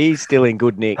half." He's still in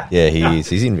good nick. Yeah, he is.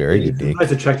 He's in very good He's the nick.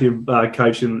 most attractive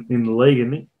coach in the league,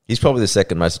 isn't he? He's probably the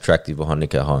second most attractive behind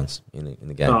Nico Hines in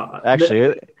the game.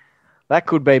 Actually, that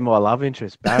could be my love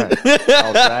interest, Barrett.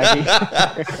 Old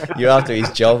Draggy. You're after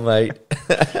his job, mate.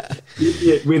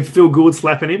 Yeah, with Phil Gould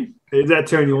slapping him. Does that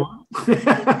turn you on?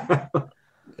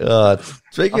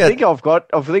 Speaking I think I've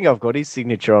got his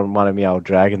signature on one of my old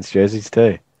Dragons jerseys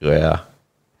too. Yeah.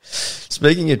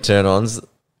 Speaking of turn-ons,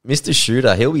 Mr.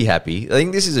 Shooter, he'll be happy. I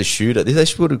think this is a shooter. They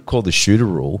should have called the shooter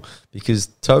rule because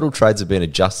total trades have been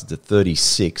adjusted to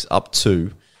 36, up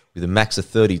 2, with a max of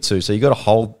 32. So you got to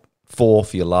hold 4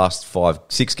 for your last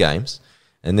 6 games,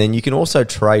 and then you can also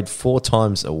trade 4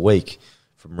 times a week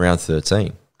from round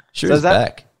 13. Shooter's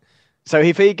back. So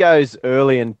if he goes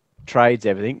early and trades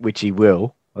everything, which he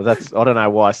will, I don't know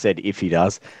why I said if he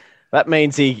does. That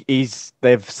means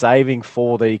they're saving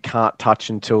 4 that he can't touch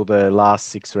until the last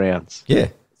 6 rounds. Yeah.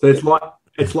 So it's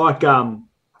like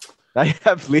They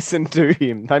have listened to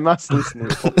him. They must listen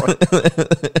to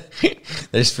him.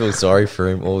 They just feel sorry for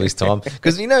him all this time.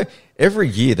 Because, every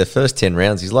year, the first 10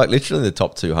 rounds, he's like literally in the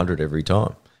top 200 every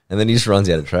time. And then he just runs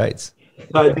out of trades.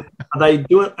 So are they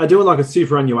doing like a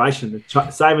superannuation,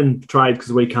 saving trade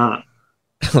because we can't?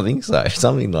 I think so.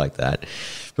 Something like that.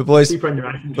 But, boys,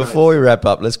 Superannuation before we wrap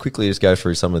up, let's quickly just go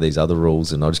through some of these other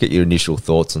rules, and I'll just get your initial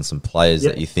thoughts on some players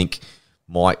that you think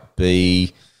might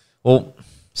be... Well,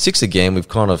 6 again, it's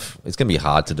going to be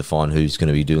hard to define who's going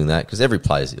to be doing that because every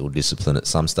player's ill discipline at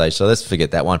some stage. So let's forget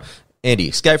that one. Andy,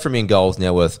 escape from in goals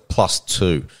now worth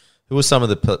 +2. Who are some of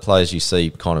the players you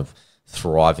see kind of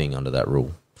thriving under that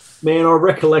rule? Man, I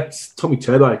recollect Tommy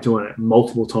Turbo doing it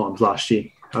multiple times last year.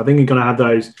 I think you're going to have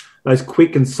those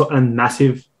quick and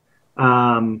massive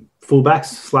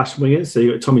fullbacks / wingers. So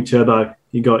you got Tommy Turbo,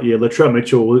 you got Latrell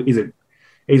Mitchell.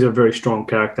 He's a very strong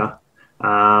character.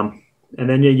 And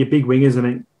then your big wingers. I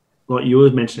mean, like you were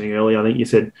mentioning earlier, I think you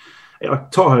said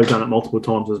Toho's done it multiple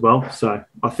times as well. So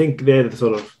I think they're the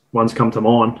sort of ones come to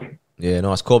mind. Yeah,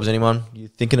 nice. Corbs, anyone you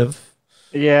thinking of?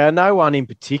 Yeah, no one in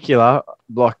particular.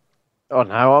 Like, I don't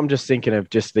know. I'm just thinking of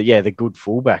just the good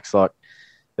fullbacks. Like,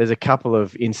 there's a couple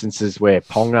of instances where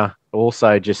Ponga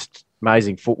also just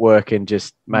amazing footwork and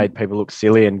just made people look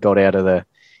silly and got out of the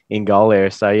in-goal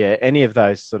area. So, yeah, any of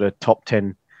those sort of top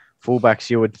 10 fullbacks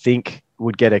you would think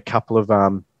would get a couple of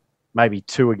maybe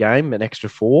 2 a game, an extra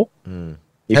 4,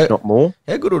 if not more.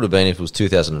 How good would it have been if it was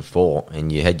 2004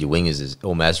 and you had your wingers as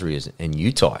El Masri and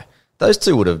Utai? Those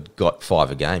two would have got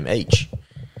 5 a game each.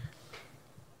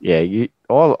 Yeah,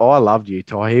 I loved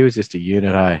Utai. He was just a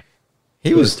unit, eh?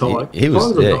 He was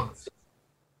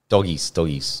doggies,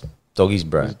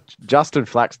 bro. Justin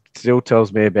Flax still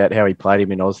tells me about how he played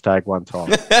him in Oztag one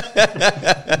time.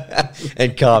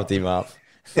 And carved him up.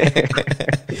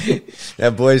 Now,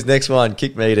 boys, next one,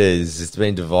 kick meters. It's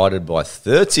been divided by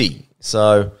 30.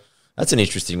 So that's an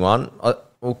interesting one.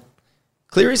 Well,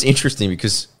 Cleary's interesting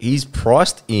because he's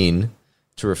priced in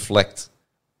to reflect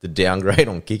the downgrade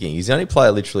on kicking. He's the only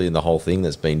player literally in the whole thing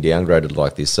that's been downgraded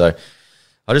like this. So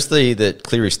I just see that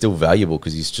Cleary's still valuable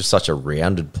because he's just such a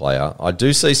rounded player. I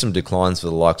do see some declines for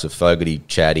the likes of Fogarty,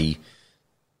 Chatty,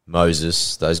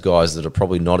 Moses, those guys that are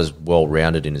probably not as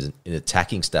well-rounded in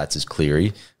attacking stats as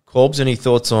Cleary. Corbs, any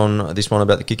thoughts on this one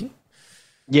about the kicking?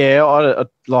 Yeah, I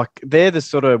like they're the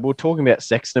sort of, we were talking about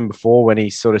Sexton before when he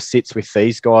sort of sits with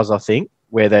these guys, I think,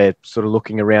 where they're sort of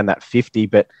looking around that 50,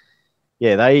 but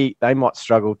yeah, they might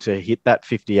struggle to hit that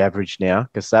 50 average now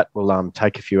because that will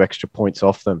take a few extra points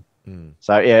off them.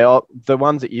 So, yeah, the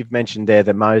ones that you've mentioned there,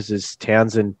 the Moses,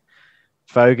 Townsend,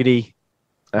 Fogarty,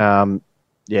 that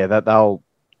they'll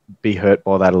be hurt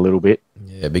by that a little bit.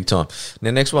 Yeah, big time.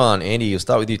 Now, next one, Andy, you'll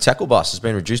start with you. Tackle bust has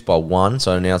been reduced by 1,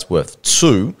 so now it's worth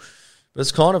 2. But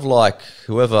it's kind of like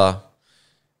whoever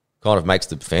kind of makes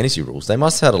the fantasy rules, they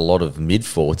must have had a lot of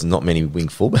mid-forwards and not many wing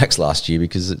fullbacks last year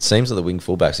because it seems that the wing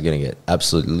fullbacks are going to get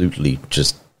absolutely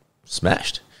just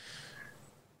smashed.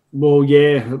 Well,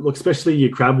 yeah, look, especially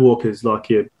your crab walkers, like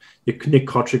your Nick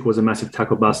Kotrick was a massive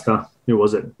tackle buster. Who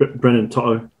was it? Brian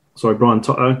Toto.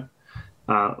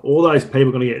 All those people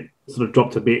are going to get sort of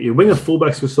dropped a bit. Your winger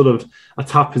fullbacks was sort of a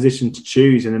tough position to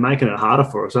choose, and they're making it harder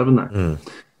for us, haven't they?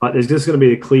 Like, there's just going to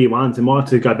be the clear ones. They might have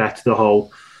to go back to the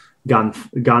whole gun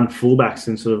fullbacks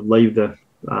and sort of leave the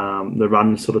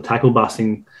run sort of tackle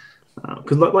busting.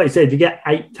 Because like you said, if you get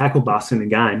 8 tackle busts in a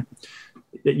game,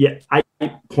 yeah, 8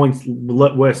 points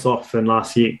worse off than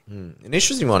last year. An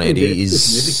interesting one, Andy,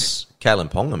 is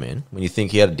Kalen Ponga, man. When you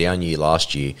think he had a down year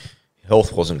last year,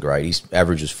 health wasn't great. His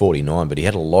average was 49, but he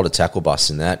had a lot of tackle busts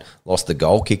in that. Lost the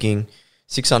goal kicking,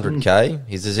 600K.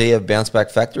 Does he have bounce back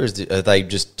factor? Are they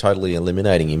just totally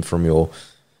eliminating him from your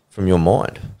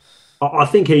mind? I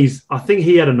think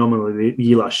he had a nominal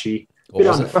year last year. What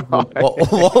was it?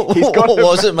 What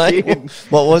was it, mate?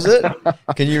 What was it?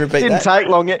 Can you repeat Didn't that? take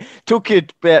long. It took you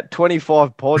about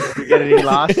 25 pods to get it in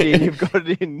last year. You've got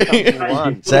it in number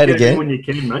 1. Say it again. When you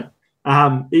can, mate.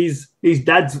 His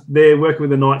dad's there working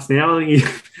with the Knights now. I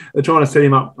think they're trying to set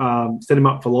him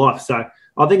up for life. So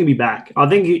I think he'll be back. I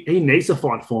think he needs to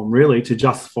find form really to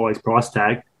justify his price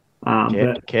tag.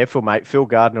 But careful, mate. Phil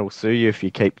Gardner will sue you if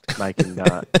you keep making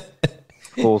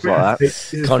calls like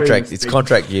that. It's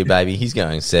contract year, baby. He's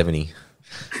going 70.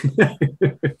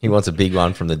 He wants a big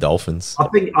one from the Dolphins. I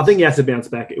think he has to bounce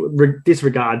back.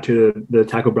 Disregard to the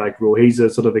tackle break rule. He's a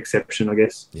sort of exception, I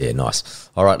guess. Yeah, nice.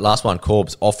 All right, last one,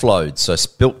 Corbs. Offload. So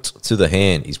spilt to the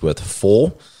hand is worth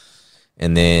 4.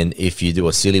 And then if you do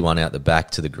a silly one out the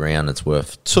back to the ground, it's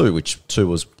worth 2, which 2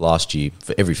 was last year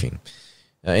for everything.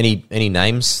 Any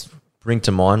names bring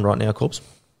to mind right now, Corbs?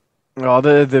 Oh,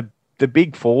 the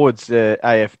big forwards,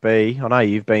 AFB. I know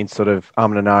you've been sort of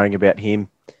and ahhing about him.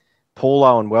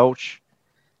 Paulo and Welch.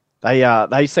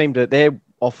 They seem to, their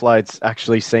offloads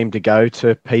actually seem to go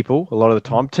to people a lot of the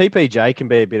time. TPJ can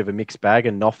be a bit of a mixed bag,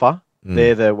 and Noffa.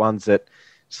 They're the ones that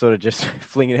sort of just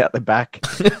fling it out the back.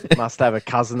 Must have a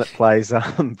cousin that plays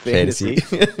fantasy.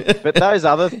 But those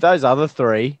other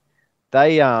 3,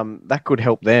 they that could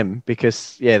help them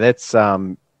because that's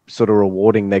sort of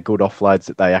rewarding their good offloads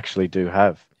that they actually do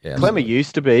have. Yeah, Clemmer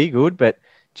used to be good, but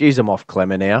geez, I'm off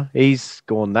Clemmer now. He's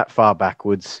gone that far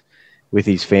backwards with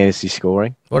his fantasy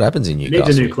scoring. What happens in He Newcastle?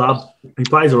 needs a new club. He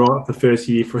plays all right the first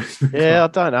year for his Yeah, I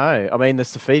don't know. I mean, the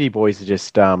Safidi boys are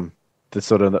just the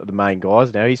sort of the main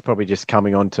guys now. He's probably just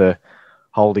coming on to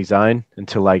hold his own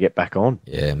until they get back on.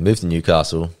 Yeah, move to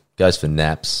Newcastle, goes for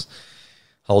naps,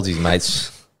 holds his mate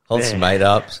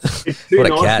up. What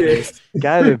a cat.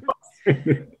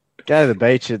 Go to the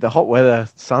beach. The hot weather,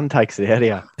 sun takes it out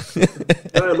of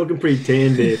you. Looking pretty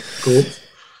tan there, Corbs.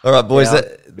 All right, boys, Yeah.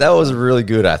 that was really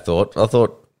good, I thought. I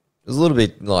thought it was a little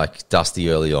bit like dusty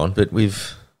early on, but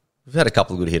we've had a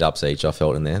couple of good hit-ups each, I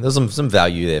felt, in there. There's some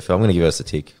value there, so I'm going to give us a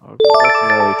tick. I've got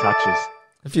some early touches.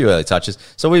 A few early touches.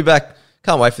 So we'll be back.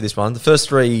 Can't wait for this one. The first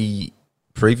 3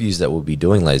 previews that we'll be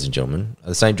doing, ladies and gentlemen, are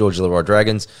the St. George Illawarra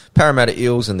Dragons, Parramatta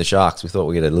Eels, and the Sharks. We thought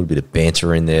we'd get a little bit of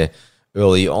banter in there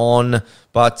early on,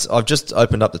 but I've just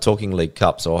opened up the Talking League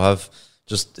Cup, so I'll have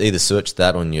just either search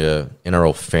that on your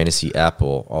NRL Fantasy app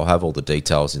or I'll have all the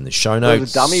details in the show There notes.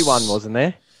 was a dummy one, wasn't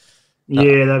there?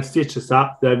 Yeah, they've stitched us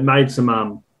up. They've made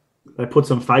some. They put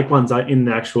some fake ones in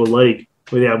the actual league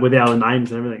with our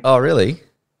names and everything. Oh, really?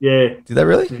 Yeah. Did they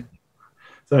really?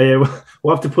 So yeah,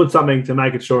 we'll have to put something to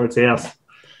make it sure it's ours.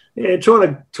 Yeah,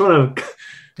 trying to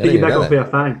piggyback off our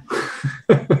fame.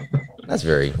 That's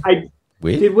very Hey,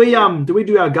 weird. did we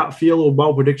do our gut feel or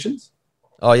bold predictions?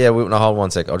 Oh, yeah. No, hold on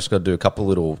 1 sec. I just got to do a couple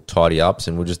little tidy ups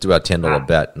and we'll just do our $10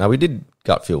 bet. No, we did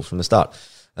gut feel from the start.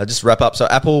 Just wrap up. So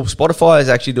Spotify is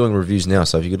actually doing reviews now.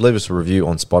 So if you could leave us a review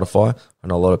on Spotify, I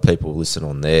know a lot of people listen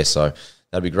on there. So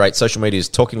that'd be great. Social media is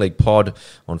Talking League Pod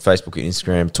on Facebook and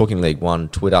Instagram, Talking League 1,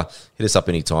 Twitter. Hit us up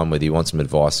anytime whether you want some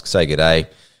advice, say good day,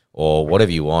 or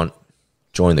whatever you want.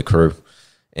 Join the crew.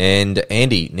 And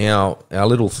Andy, now our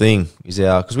little thing is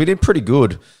because we did pretty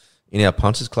good in our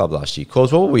punters club last year.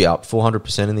 Cause what were we up?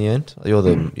 400% in the end? You're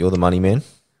the money man.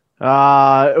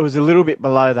 It was a little bit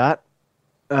below that.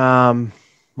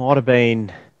 Might have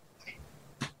been.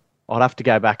 I'd have to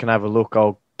go back and have a look.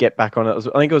 I'll get back on it.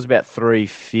 I think it was about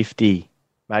 350,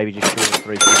 maybe just short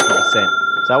of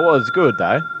 350%. So it was good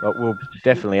though. But we're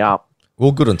definitely up.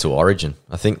 We're good until Origin.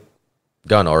 I think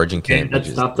going Origin camp. That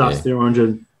stopped us the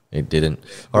Origin. It didn't.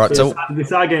 All right, so we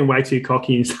started getting way too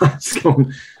cocky and started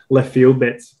going left field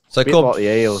bets. So A bit like the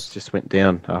Eels just went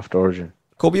down after Origin.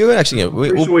 Colby, you're actually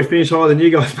Pretty sure we finished higher than you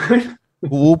guys, mate.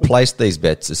 we'll place these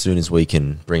bets as soon as we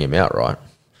can bring them out, right?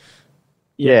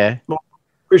 Yeah.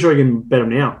 Pretty sure we can bet them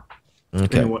now.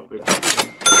 Okay.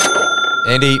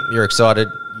 Andy, you're excited.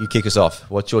 You kick us off.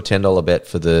 What's your $10 bet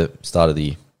for the start of the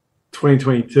year?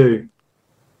 2022,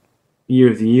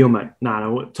 year of the year, mate.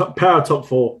 No, power top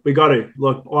four. We got to.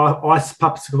 Look, Ice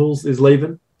Popsicles is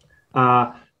leaving.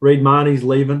 Reed Marnie's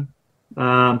leaving.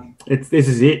 This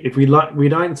is it. If we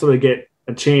don't sort of get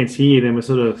a chance here, then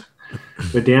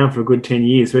we're down for a good 10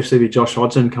 years, especially with Josh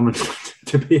Hodgson coming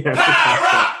to be our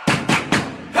captain.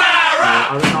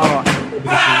 Top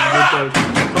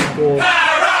four.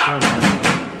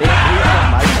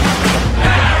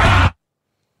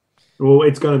 Well,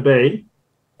 it's going to be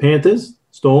Panthers,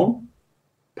 Storm,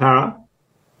 Para,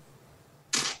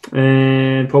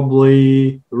 and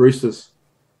probably the Roosters.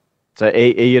 So are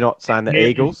you not saying the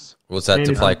Eagles? Was that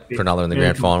to play Cronulla in the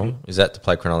grand final? Is that to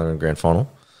play Cronulla in the grand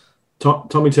final?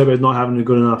 Tommy Turbo's not having a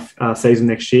good enough season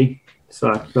next year,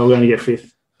 so they're going to get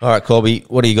fifth. All right, Colby,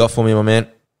 what do you got for me, my man?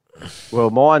 Well,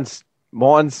 mine's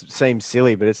seems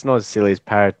silly, but it's not as silly as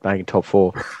Parrot making top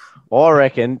four. I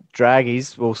reckon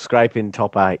Draggies will scrape in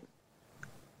top 8.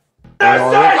 I've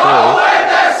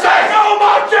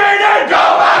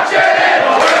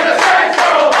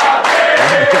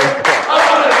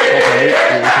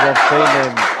seen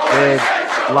them. They're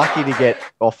lucky to get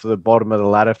off the bottom of the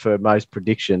ladder for most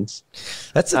predictions.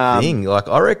 That's the thing. Like,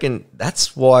 I reckon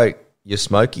that's why you're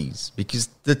Smokies, because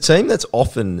the team that's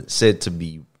often said to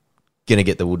be going to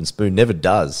get the wooden spoon never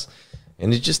does.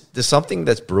 And it's just, there's something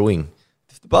that's brewing.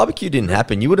 If the barbecue didn't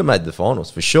happen, you would have made the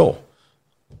finals for sure.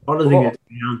 I don't think it's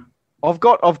down. I've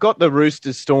got the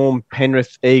Roosters, Storm,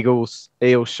 Penrith, Eagles,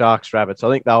 Eels, Sharks, Rabbits. I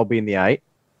think they'll be in the 8.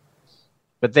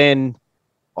 But then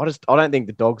I don't think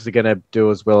the Dogs are going to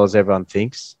do as well as everyone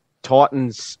thinks.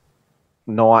 Titans,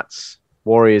 Knights,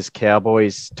 Warriors,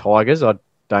 Cowboys, Tigers, I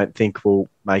don't think will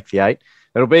make the 8.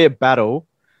 It'll be a battle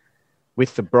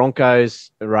with the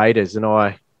Broncos, the Raiders,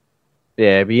 and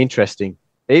it'd be interesting.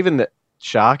 Even the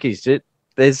Sharkies, it'll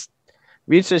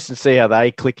be interesting to see how they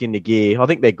click into gear. I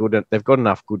think they're good. They've got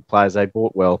enough good players. They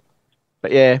bought well.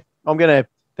 But yeah,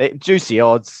 juicy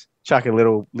odds. Chuck a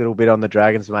little bit on the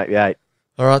Dragons to make the 8.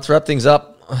 All right, to wrap things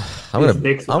up, I'm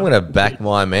gonna back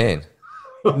my man,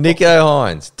 Nico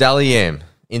Hines, Dally M,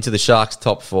 into the Sharks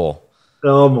top 4.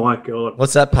 Oh my god!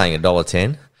 What's that paying?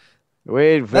 $1.10?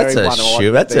 We're very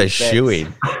That's a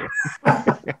shoe-in.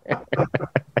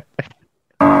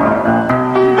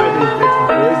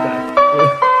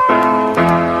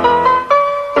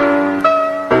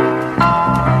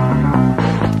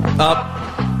 Up,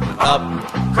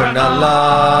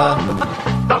 Cronulla.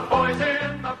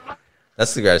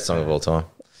 That's the greatest song of all time.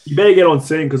 You better get on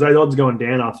soon because those odds are going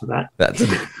down after that. That's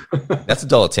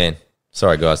 $1.10.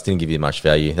 Sorry, guys, didn't give you much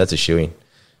value. That's a shoe-in.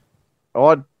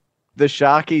 The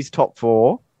Sharkies top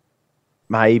 4,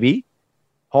 maybe.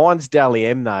 Hines Dally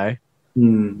M though.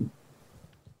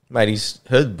 Mate, he's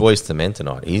heard Boys to Men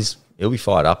tonight. He'll be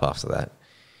fired up after that.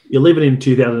 You're living in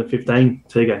 2015,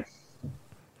 TG.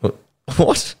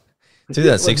 What?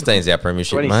 2016 is our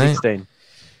premiership, 2016. mate.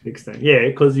 16. Yeah,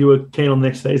 because you were keen on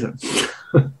next season.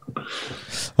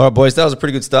 All right, boys, that was a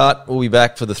pretty good start. We'll be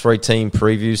back for the 3-team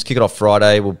previews. Kick it off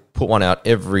Friday. We'll put one out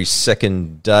every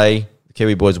second day. The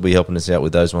Kiwi boys will be helping us out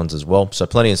with those ones as well. So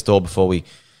plenty in store before we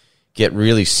get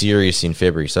really serious in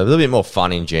February. So a little bit more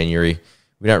fun in January.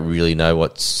 We don't really know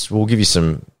we'll give you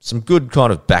some good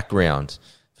kind of background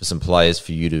for some players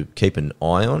for you to keep an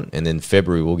eye on. And then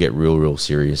February we'll get real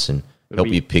serious and help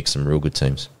you pick some real good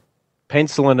teams.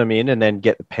 Penciling them in and then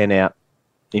get the pen out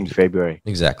in February.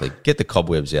 Exactly. Get the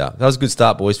cobwebs out. That was a good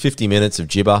start, boys. 50 minutes of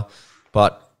gibber,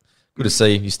 but Good to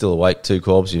see you. You're still awake too,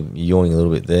 Cobbs. You're yawning a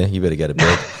little bit there. You better go to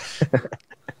bed.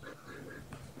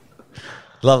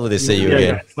 Lovely to see you Yeah,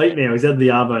 again. go to sleep now. He's had the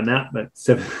Arvo nap at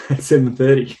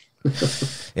 7:30.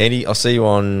 Andy, I'll see you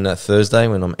on Thursday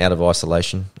when I'm out of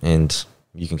isolation and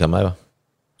you can come over.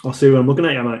 I'll see what I'm looking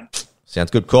at you, mate.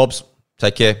 Sounds good, Cobbs.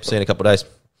 Take care. See you in a couple of days.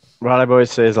 Righto, boys.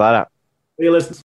 See you later. See you, listeners.